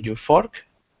it to your fork,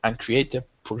 and create a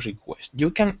pull request.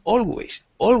 You can always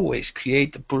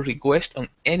create a pull request on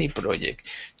any project.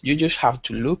 You just have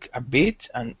to look a bit,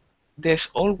 and there's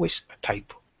always a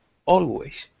typo.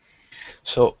 Always.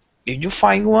 So if you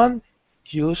find one,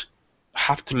 you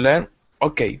have to learn,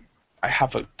 okay, I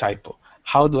have a typo.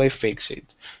 How do I fix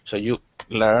it? So you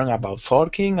learn about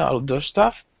forking, all those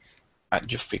stuff,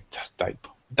 and you fix that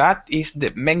typo. That is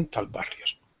the mental barrier.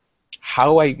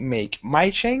 how I make my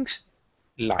change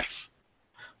live.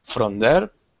 From there,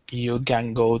 you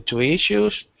can go to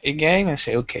issues again and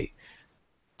say, okay,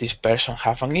 this person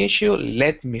have an issue,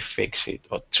 let me fix it,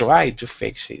 or try to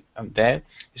fix it. And then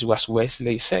is what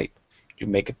Wesley said. You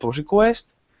make a pull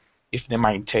request. If the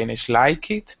maintainers like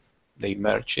it, they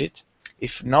merge it.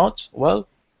 If not, well,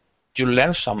 you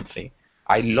learn something.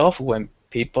 I love when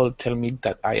people tell me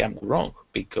that I am wrong,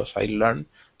 because I learn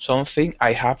something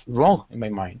I have wrong in my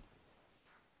mind.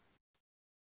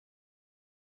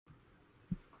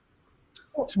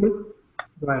 Go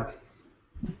ahead.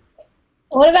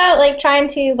 What about like trying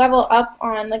to level up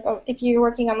on like if you're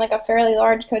working on like a fairly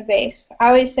large code base? I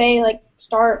always say like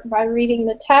start by reading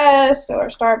the test or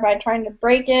start by trying to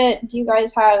break it. Do you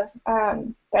guys have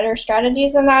better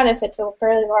strategies than that if it's a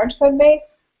fairly large code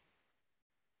base?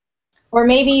 Or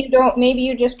maybe you don't. Maybe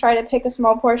you just try to pick a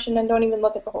small portion and don't even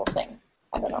look at the whole thing.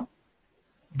 I don't know.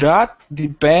 That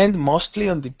depends mostly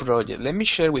on the project. Let me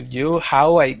share with you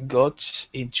how I got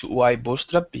into UI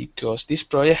Bootstrap, because this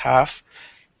project have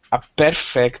a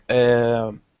perfect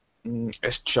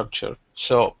structure.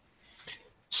 So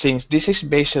since this is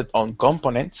based on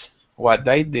components, what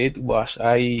I did was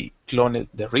I cloned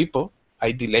the repo.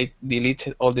 I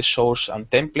deleted all the source and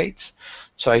templates.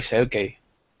 So I said, okay,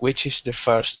 which is the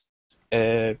first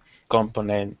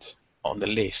component on the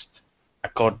list?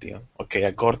 Accordion. Okay,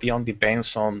 accordion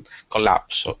depends on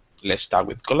collapse. So let's start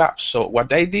with collapse. So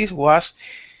what I did was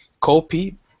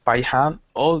copy by hand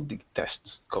all the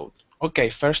test code. Okay,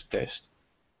 first test.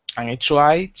 And I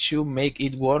try to make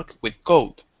it work with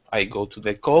code. I go to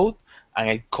the code and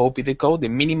I copy the code, the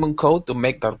minimum code to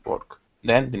make that work.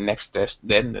 Then the next test,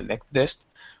 then the next test,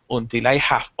 until I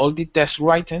have all the tests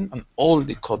written and all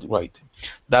the code written.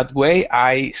 That way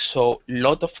I saw a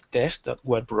lot of tests that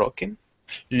were broken,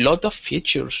 lot of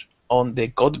features on the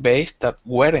code base that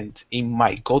weren't in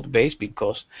my code base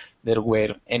because there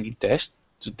were any tests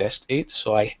to test it.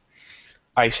 So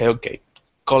I say, okay,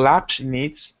 collapse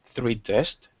needs 3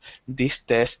 tests. This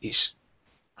test is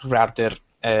rather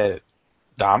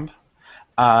dumb,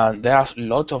 and there's a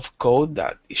lot of code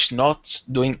that is not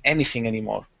doing anything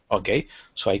anymore. Okay,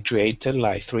 so I created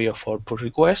like 3 or 4 pull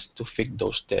requests to fix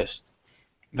those tests.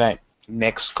 Then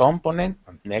next component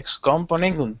and next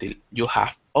component until you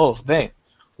have all of them.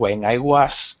 When I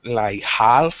was like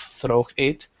half through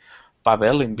it,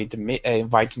 Pavel invited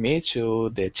me to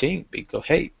the team because,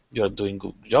 hey, you're doing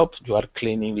good job. You are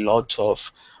cleaning lots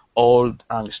of old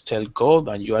and stale code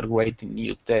and you are writing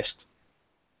new tests.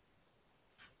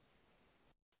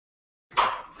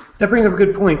 That brings up a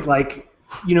good point. Like,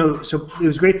 you know, so it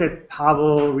was great that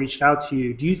Pavel reached out to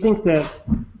you. Do you think that,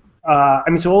 I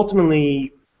mean, so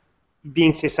ultimately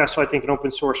being successful, I think, in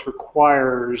open source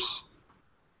requires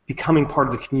becoming part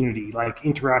of the community, like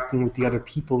interacting with the other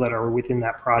people that are within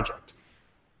that project.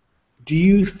 Do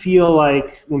you feel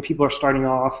like when people are starting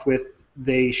off with,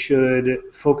 they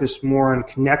should focus more on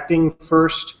connecting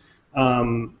first,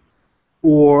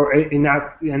 or in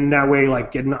that way,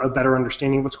 like getting a better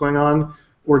understanding of what's going on,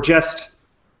 or just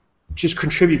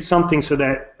contribute something so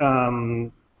that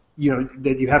you know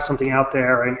that you have something out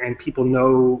there and people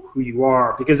know who you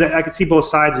are? Because I could see both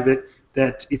sides of it.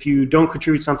 That if you don't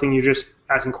contribute something, you're just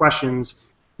asking questions.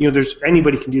 You know,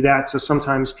 anybody can do that. So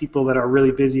sometimes people that are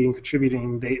really busy and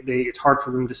contributing, it's hard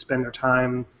for them to spend their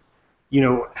time, you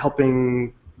know,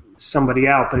 helping somebody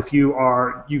out. But if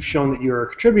you've shown that you're a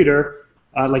contributor,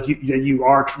 that you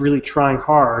are really trying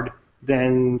hard,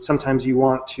 then sometimes you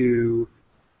want to,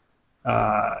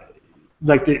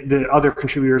 like the other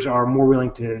contributors are more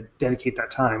willing to dedicate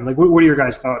that time. Like, what are your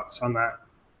guys' thoughts on that?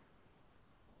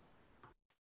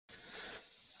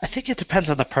 I think it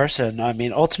depends on the person. I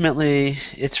mean, ultimately,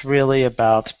 it's really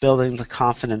about building the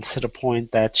confidence to the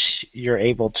point that you're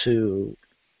able to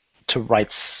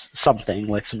write something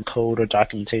like some code or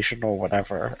documentation or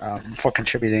whatever for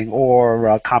contributing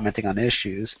or commenting on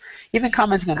issues. Even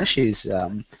commenting on issues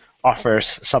offers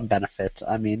some benefit.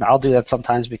 I mean, I'll do that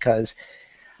sometimes because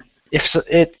it's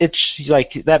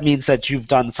like that means that you've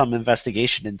done some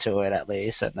investigation into it at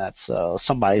least, and that's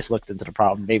somebody's looked into the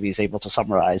problem, maybe is able to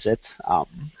summarize it,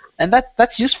 and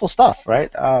that's useful stuff,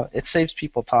 right? It saves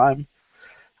people time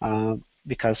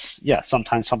because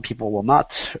sometimes some people will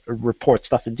not report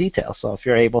stuff in detail. So if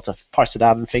you're able to parse it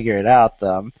out and figure it out,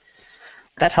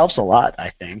 that helps a lot,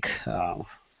 I think.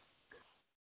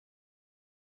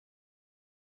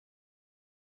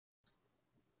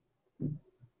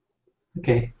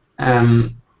 Okay.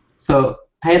 So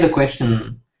I had a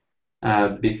question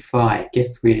before I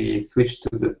guess we switch to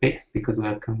the picks because we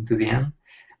are coming to the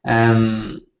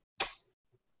end.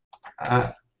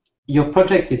 Your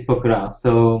project is popular,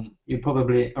 so you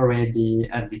probably already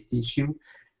had this issue.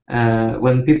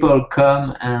 When people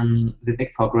come and they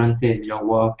take for granted your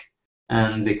work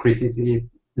and they criticize,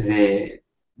 they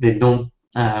don't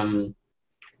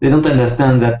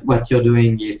understand that what you're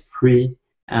doing is free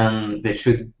and they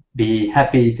should be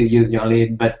happy to use your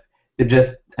lib, but they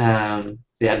just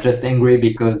they are just angry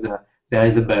because there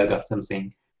is a bug or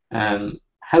something.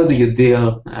 How do you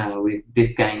deal with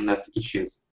this kind of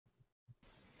issues?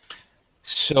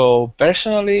 So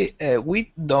personally,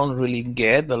 we don't really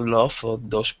get a lot of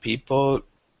those people.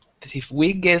 If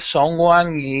we get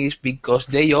someone, it's because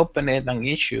they opened an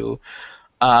issue.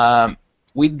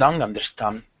 We don't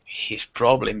understand his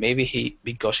problem. Maybe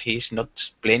because he's not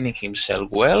explaining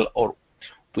himself well, or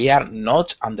we are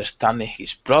not understanding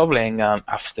his problem. And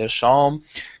after some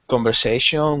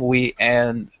conversation, we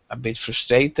end a bit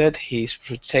frustrated. He's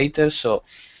frustrated, so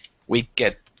we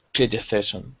get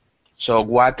criticism. So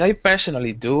what I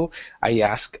personally do, I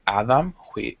ask Adam,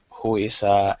 who is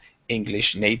a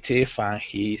English native, and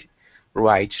he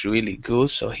writes really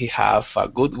good, so he have a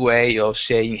good way of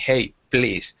saying, hey,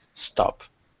 please stop.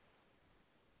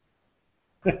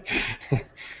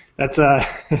 That's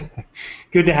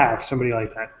good to have somebody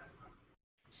like that.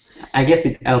 I guess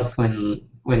it helps when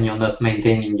you're not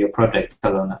maintaining your project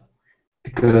alone,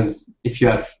 because if you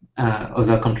have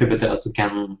other contributors who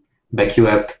can back you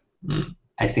up,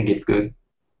 I think it's good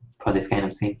for this kind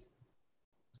of things.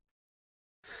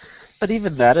 But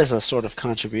even that is a sort of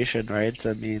contribution, right?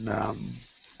 I mean,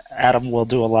 Adam will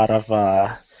do a lot of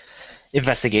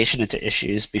investigation into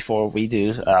issues before we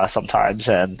do sometimes,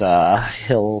 and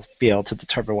he'll be able to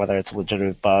determine whether it's a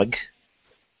legitimate bug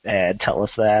and tell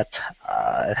us that,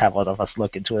 and have one of us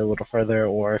look into it a little further,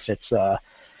 or if it's a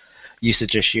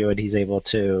usage issue and he's able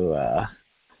to...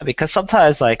 because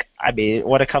sometimes,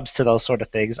 when it comes to those sort of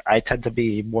things, I tend to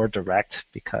be more direct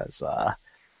because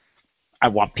I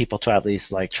want people to at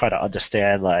least try to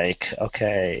understand,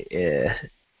 okay,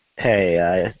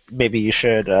 hey, maybe you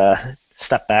should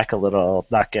step back a little,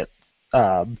 not get,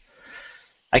 I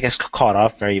guess, caught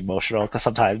up, very emotional, because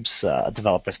sometimes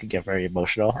developers can get very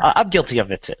emotional. I'm guilty of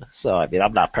it too, so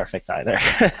I'm not perfect either.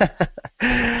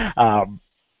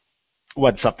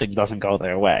 When something doesn't go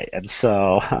their way. And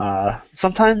so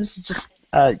sometimes just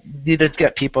need to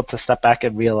get people to step back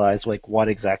and realize what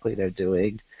exactly they're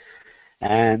doing.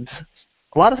 And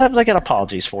a lot of times I get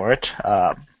apologies for it.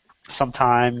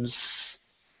 Sometimes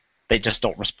they just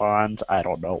don't respond. I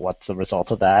don't know what's the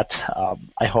result of that.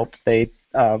 I hope they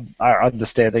are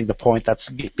understanding the point that's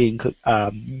being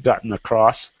gotten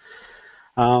across.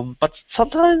 But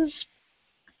sometimes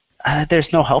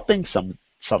there's no helping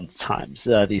sometimes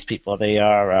these people. They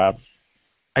are,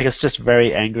 I guess, just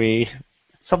very angry.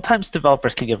 Sometimes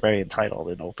developers can get very entitled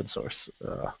in open source,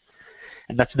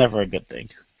 and that's never a good thing,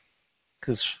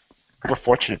 because we're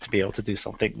fortunate to be able to do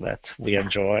something that we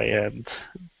enjoy and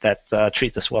that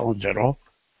treats us well in general.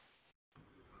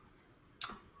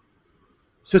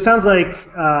 So it sounds like,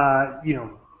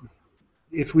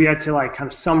 if we had to kind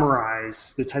of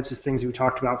summarize the types of things that we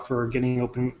talked about for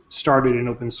getting started in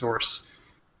open source,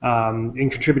 in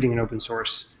contributing in open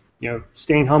source,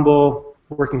 staying humble,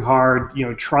 working hard,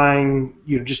 trying,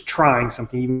 just trying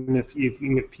something, even if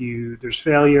there's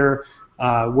failure,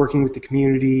 working with the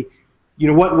community.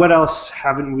 What else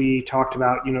haven't we talked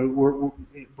about?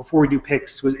 Before we do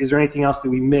picks, is there anything else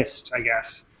that we missed, I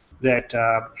guess, that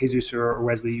Jesus or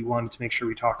Wesley, you wanted to make sure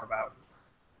we talk about?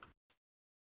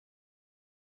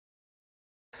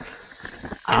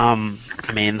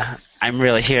 I'm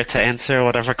really here to answer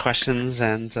whatever questions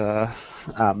and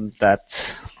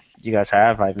that you guys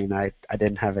have. I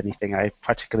didn't have anything I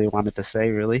particularly wanted to say,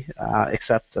 really,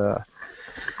 except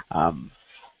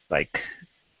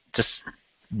just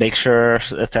make sure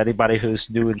that anybody who's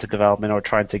new into development or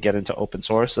trying to get into open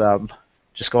source,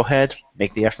 just go ahead,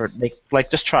 make the effort,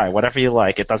 just try whatever you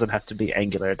like. It doesn't have to be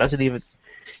Angular.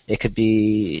 It could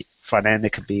be front end,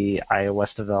 it could be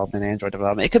iOS development, Android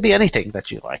development, it could be anything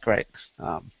that you like, right?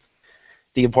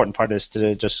 The important part is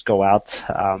to just go out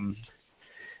and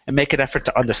make an effort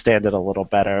to understand it a little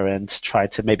better and try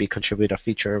to maybe contribute a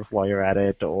feature while you're at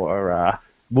it, or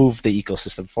move the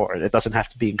ecosystem forward. It doesn't have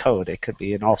to be in code. It could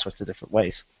be in all sorts of different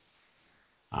ways.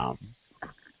 At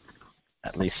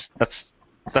least that's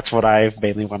what I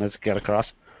mainly wanted to get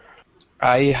across.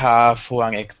 I have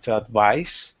one extra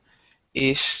advice,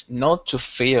 is not to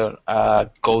fear a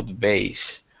code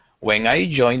base. When I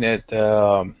joined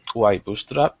UI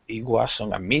Bootstrap, it was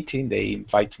on a meeting. They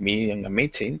invite me on a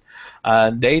meeting,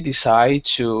 and they decide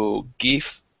to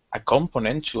give a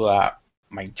component to a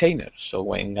maintainer. So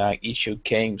when an issue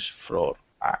came from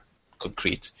a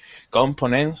concrete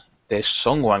component, there's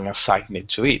someone assigned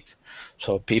to it.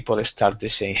 So people started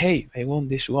saying, hey, I want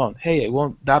this one. Hey, I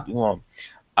want that one.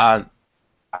 And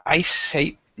I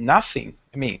say nothing.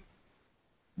 I mean,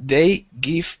 they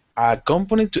give a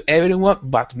component to everyone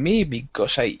but me,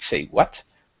 because I say, what?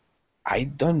 I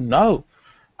don't know.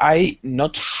 I'm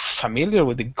not familiar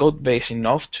with the code base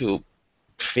enough to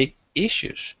fix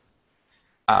issues.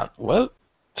 Well,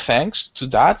 thanks to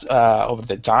that, over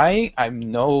the time, I'm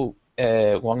now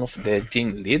one of the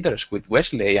team leaders with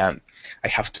Wesley, and I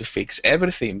have to fix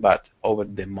everything. But over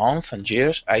the months and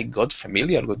years, I got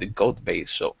familiar with the code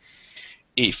base. So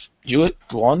if you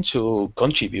want to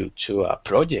contribute to a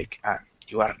project and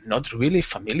you are not really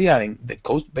familiar in the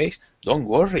code base, don't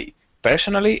worry.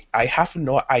 Personally, I have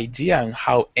no idea on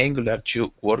how Angular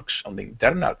 2 works on the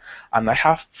internal, and I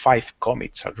have 5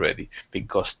 commits already,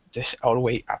 because there's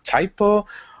always a typo,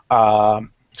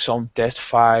 some test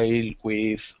file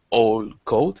with old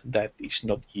code that is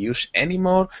not used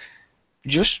anymore.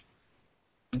 Just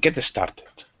get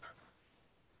started.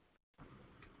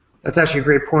 That's actually a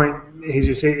great point,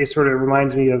 Jesus. It sort of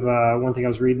reminds me of one thing I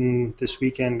was reading this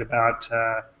weekend about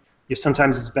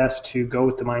sometimes it's best to go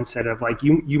with the mindset of like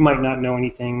you might not know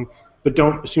anything, but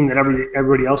don't assume that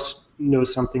everybody else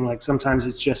knows something. Like sometimes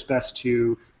it's just best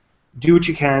to do what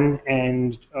you can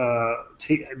and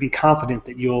be confident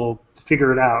that you'll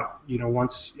figure it out.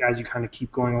 Once as you kind of keep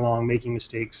going along, making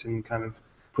mistakes and kind of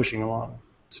pushing along.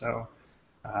 So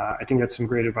I think that's some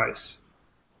great advice.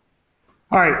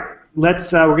 All right,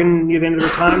 we're getting near the end of the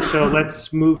time, so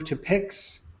let's move to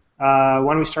picks. Why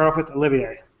don't we start off with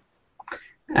Olivier?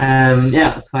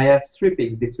 Yeah, so I have 3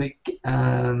 picks this week.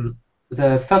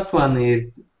 The first one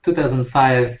is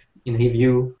 2005 in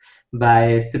Review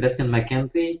by Sebastian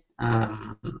McKenzie,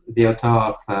 the author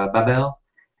of Babel.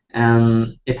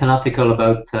 And it's an article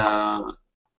about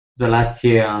the last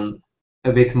year and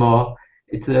a bit more.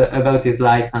 It's about his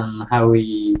life and how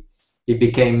he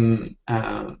became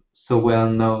so well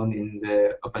known in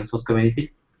the open source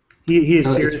community.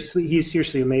 He's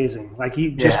seriously amazing. Like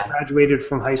he just graduated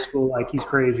from high school. Like he's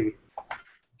crazy.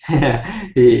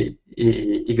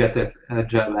 he got a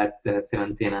job at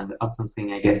 17 or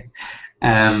something, I guess.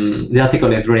 The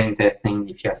article is really interesting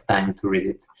if you have time to read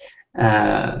it.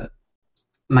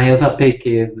 My other pick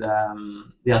is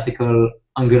the article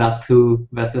Angular 2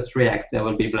 versus React. There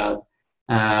will be blood.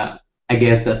 I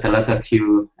guess that a lot of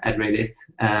you had read it.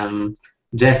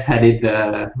 Jeff had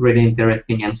a really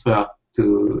interesting answer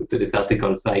to this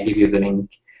article, so I give you the link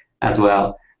as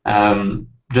well.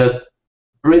 Just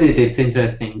read it. It's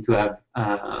interesting to have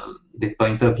this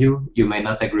point of view. You may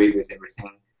not agree with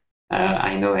everything.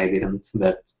 I know I didn't,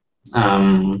 but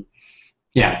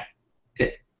yeah.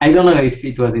 I don't know if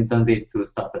it was intended to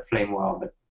start a flame war,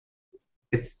 but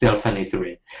it's still funny to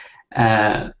read.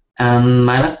 And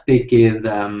my last pick is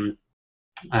a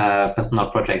personal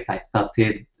project. I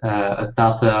started a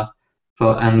starter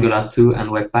for Angular 2 and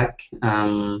Webpack,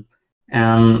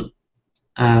 and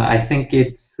I think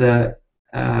it's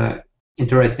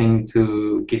interesting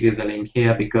to give you the link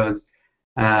here because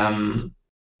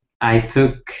I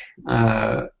took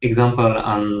example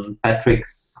on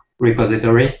Patrick's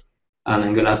repository on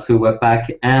Angular 2 Webpack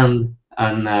and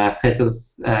on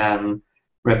Jesus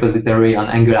repository on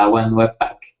Angular 1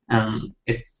 Webpack. And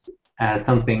it's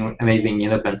something amazing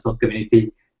in open source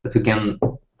community that we can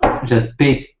just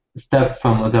pick stuff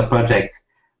from other projects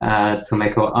to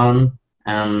make our own.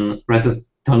 And Jesus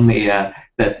told me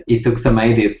that he took some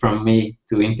ideas from me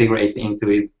to integrate into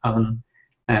his own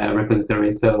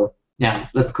repository. So yeah,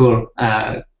 that's cool.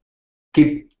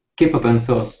 Keep open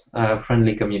source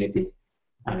friendly community.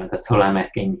 That's all I'm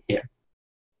asking here.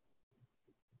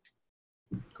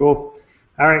 Cool.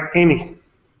 All right, Amy.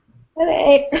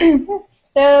 Okay.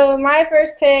 So my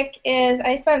first pick is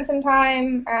I spent some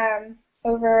time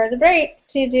over the break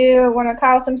to do one of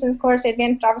Kyle Simpson's course, the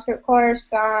Advanced JavaScript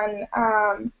course on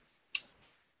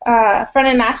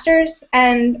front-end masters,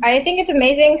 and I think it's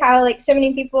amazing how like so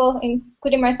many people,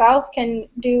 including myself, can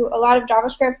do a lot of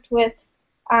JavaScript with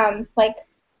like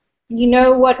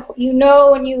what you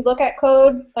know when you look at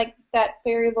code, like that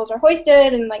variables are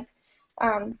hoisted and like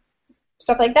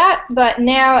stuff like that. But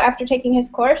now after taking his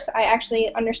course, I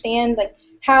actually understand like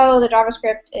how the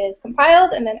JavaScript is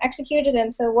compiled and then executed,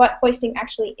 and so what hoisting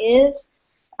actually is,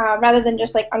 rather than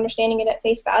just like understanding it at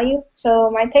face value. So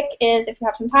my pick is, if you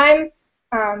have some time,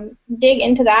 dig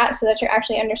into that so that you're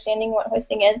actually understanding what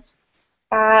hoisting is.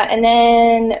 And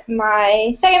then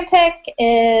my second pick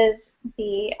is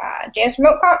the JS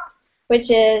Remote Conf,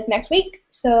 which is next week.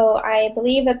 So I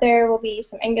believe that there will be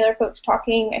some Angular folks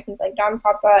talking, I think like John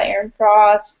Papa, Aaron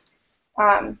Frost.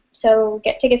 So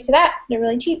get tickets to that. They're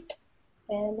really cheap.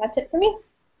 And that's it for me.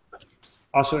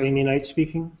 Also Amy Knight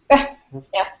speaking.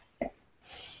 Yeah.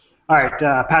 All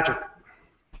right, Patrick.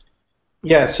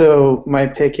 Yeah, so my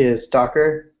pick is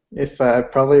Docker. If I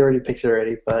probably already picked it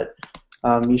already, but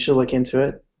you should look into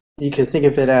it. You could think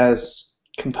of it as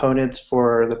components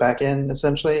for the backend,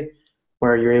 essentially,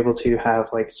 where you're able to have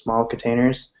like small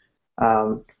containers.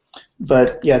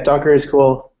 But yeah, Docker is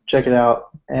cool. Check it out.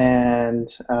 And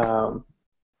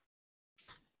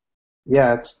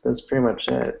yeah, that's pretty much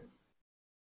it.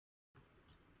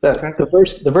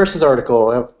 The Versus article,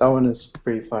 that one is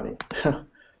pretty funny.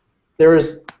 There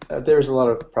was a lot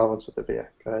of problems with it, but yeah,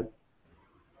 go ahead.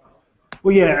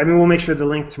 Well, yeah, I mean, we'll make sure the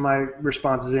link to my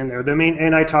response is in there.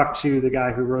 And I talked to the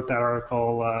guy who wrote that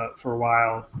article for a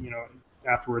while,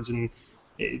 afterwards, and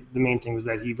the main thing was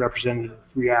that he represented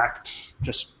React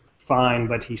just fine,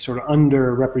 but he sort of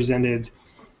underrepresented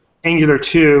Angular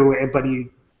 2, but he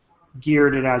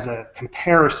geared it as a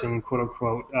comparison, quote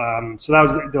unquote. So that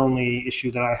was the only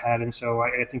issue that I had, and so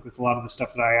I think with a lot of the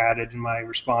stuff that I added in my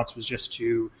response was just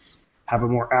to have a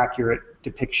more accurate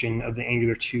depiction of the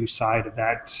Angular 2 side of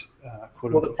that.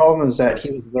 Well, the problem is that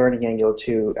he was learning Angular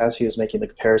 2 as he was making the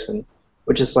comparison,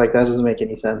 which is like, that doesn't make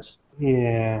any sense.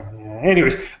 Yeah.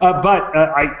 Anyways, but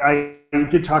I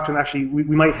did talk to him. Actually, we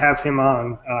might have him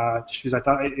on just because I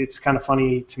thought it's kind of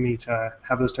funny to me to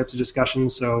have those types of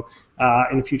discussions. So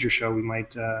in a future show, we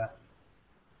might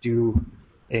do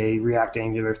a React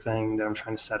Angular thing that I'm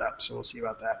trying to set up. So we'll see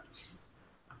about that.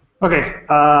 Okay,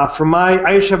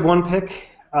 I just have one pick.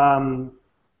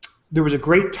 There was a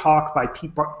great talk by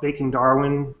Pete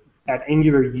Bacon-Darwin at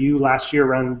Angular U last year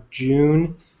around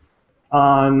June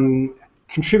on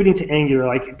contributing to Angular.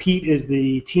 Like, Pete is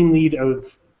the team lead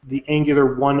of the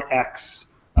Angular 1X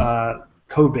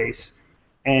code base,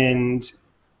 and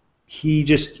he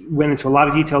just went into a lot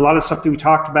of detail, a lot of stuff that we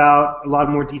talked about, a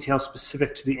lot more detail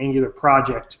specific to the Angular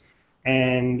project.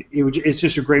 And it's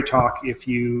just a great talk if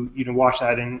you watch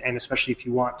that, and especially if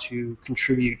you want to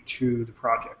contribute to the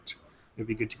project. It would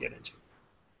be good to get into.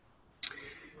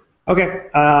 Okay,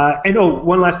 and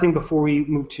one last thing before we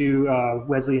move to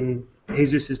Wesley and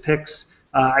Jesus' picks.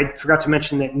 I forgot to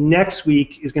mention that next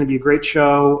week is going to be a great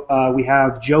show. We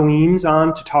have Joe Eames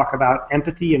on to talk about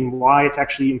empathy and why it's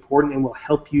actually important and will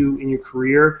help you in your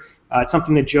career. It's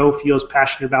something that Joe feels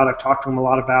passionate about. I've talked to him a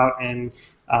lot about, and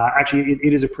actually,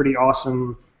 it is a pretty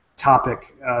awesome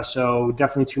topic, so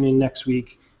definitely tune in next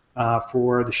week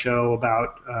for the show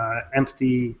about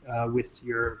empathy with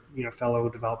your fellow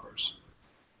developers.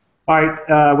 All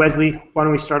right, Wesley, why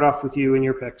don't we start off with you and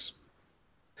your picks?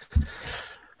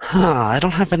 I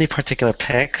don't have any particular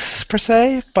picks per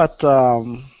se, but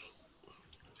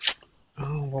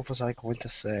what was I going to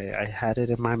say? I had it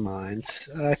in my mind.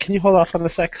 Can you hold off on a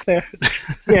sec there?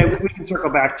 Yeah, we can circle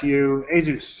back to you.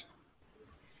 Jesus.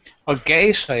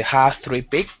 Okay, so I have 3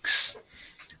 picks.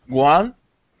 One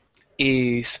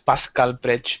is Pascal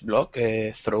Brecht's blog,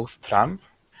 Through Trump,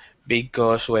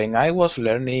 because when I was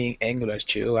learning Angular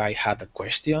 2, I had a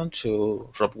question to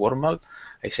Rob Wormald.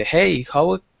 I said, hey,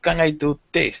 how can I do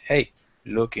this? Hey,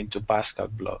 look into Pascal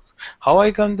blog. How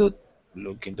I can do?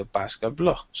 Look into Pascal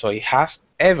blog. So it has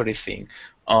everything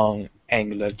on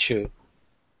Angular 2.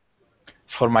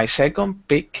 For my second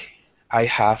pick, I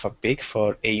have a pick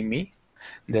for Amy.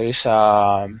 There is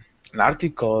an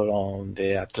article on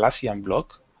the Atlassian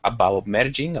blog about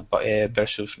merging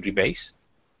versus rebase.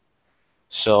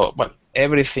 So, well,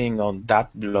 everything on that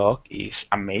blog is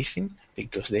amazing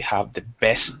because they have the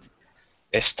best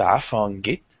stuff on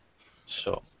Git.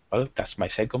 So, well, that's my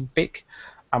second pick.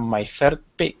 And my third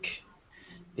pick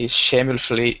is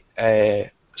shamelessly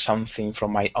something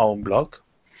from my own blog.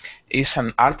 It's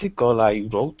an article I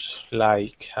wrote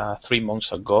like 3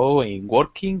 months ago in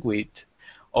working with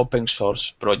open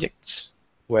source projects,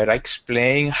 where I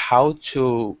explain how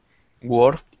to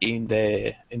work in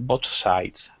both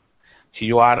sides. So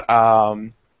you are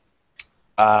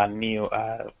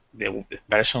the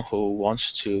person who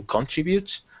wants to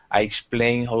contribute. I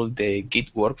explain all the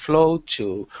Git workflow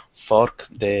to fork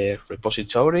the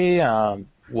repository and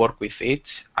work with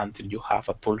it until you have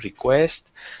a pull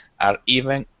request, or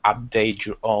even update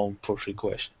your own pull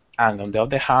request. And on the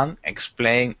other hand,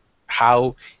 explain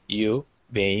how you,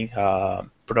 being a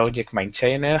project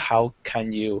maintainer, how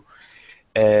can you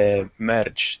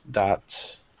merge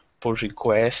that pull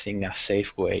request in a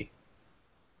safe way.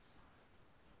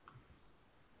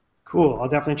 Cool. I'll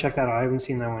definitely check that out. I haven't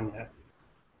seen that one yet.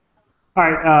 All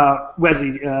right,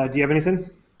 Wesley, do you have anything?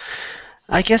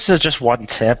 I guess there's just one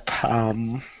tip.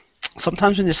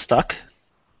 Sometimes when you're stuck,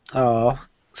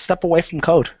 step away from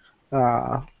code,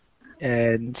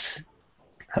 and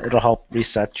it'll help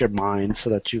reset your mind so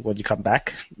that when you come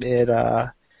back,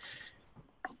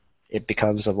 it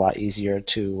becomes a lot easier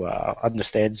to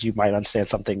understand. You might understand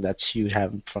something that you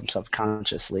have from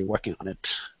subconsciously working on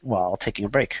it while taking a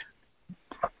break.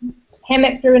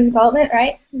 Hammock-driven development,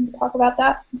 right? Talk about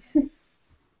that.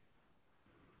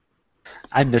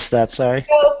 I missed that, sorry.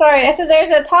 Oh, sorry. I said there's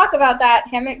a talk about that,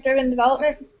 hammock-driven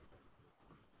development.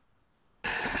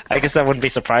 I guess that wouldn't be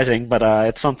surprising, but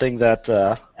it's something that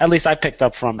at least I picked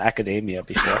up from academia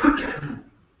before.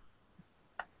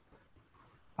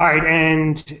 All right,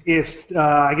 and if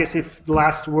I guess if the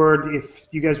last word, if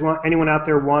you guys want, anyone out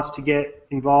there wants to get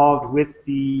involved with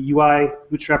the UI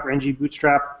Bootstrap or NG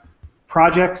Bootstrap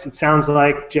projects, it sounds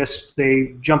like just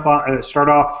they jump on, start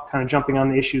off kind of jumping on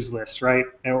the issues list, right,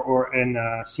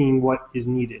 and seeing what is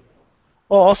needed.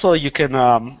 Well, also you can.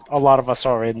 A lot of us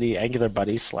are in the Angular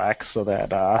Buddies Slack, so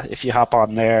that if you hop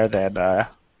on there, then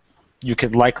you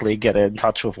can likely get in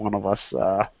touch with one of us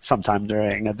sometime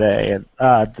during a day, and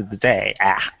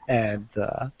and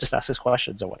just ask us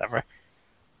questions or whatever.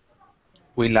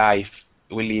 We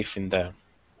live in there.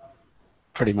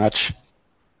 Pretty much.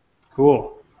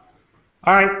 Cool.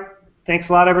 All right. Thanks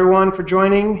a lot, everyone, for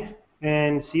joining,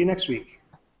 and see you next week.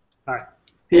 Bye.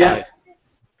 Yeah.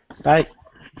 Bye.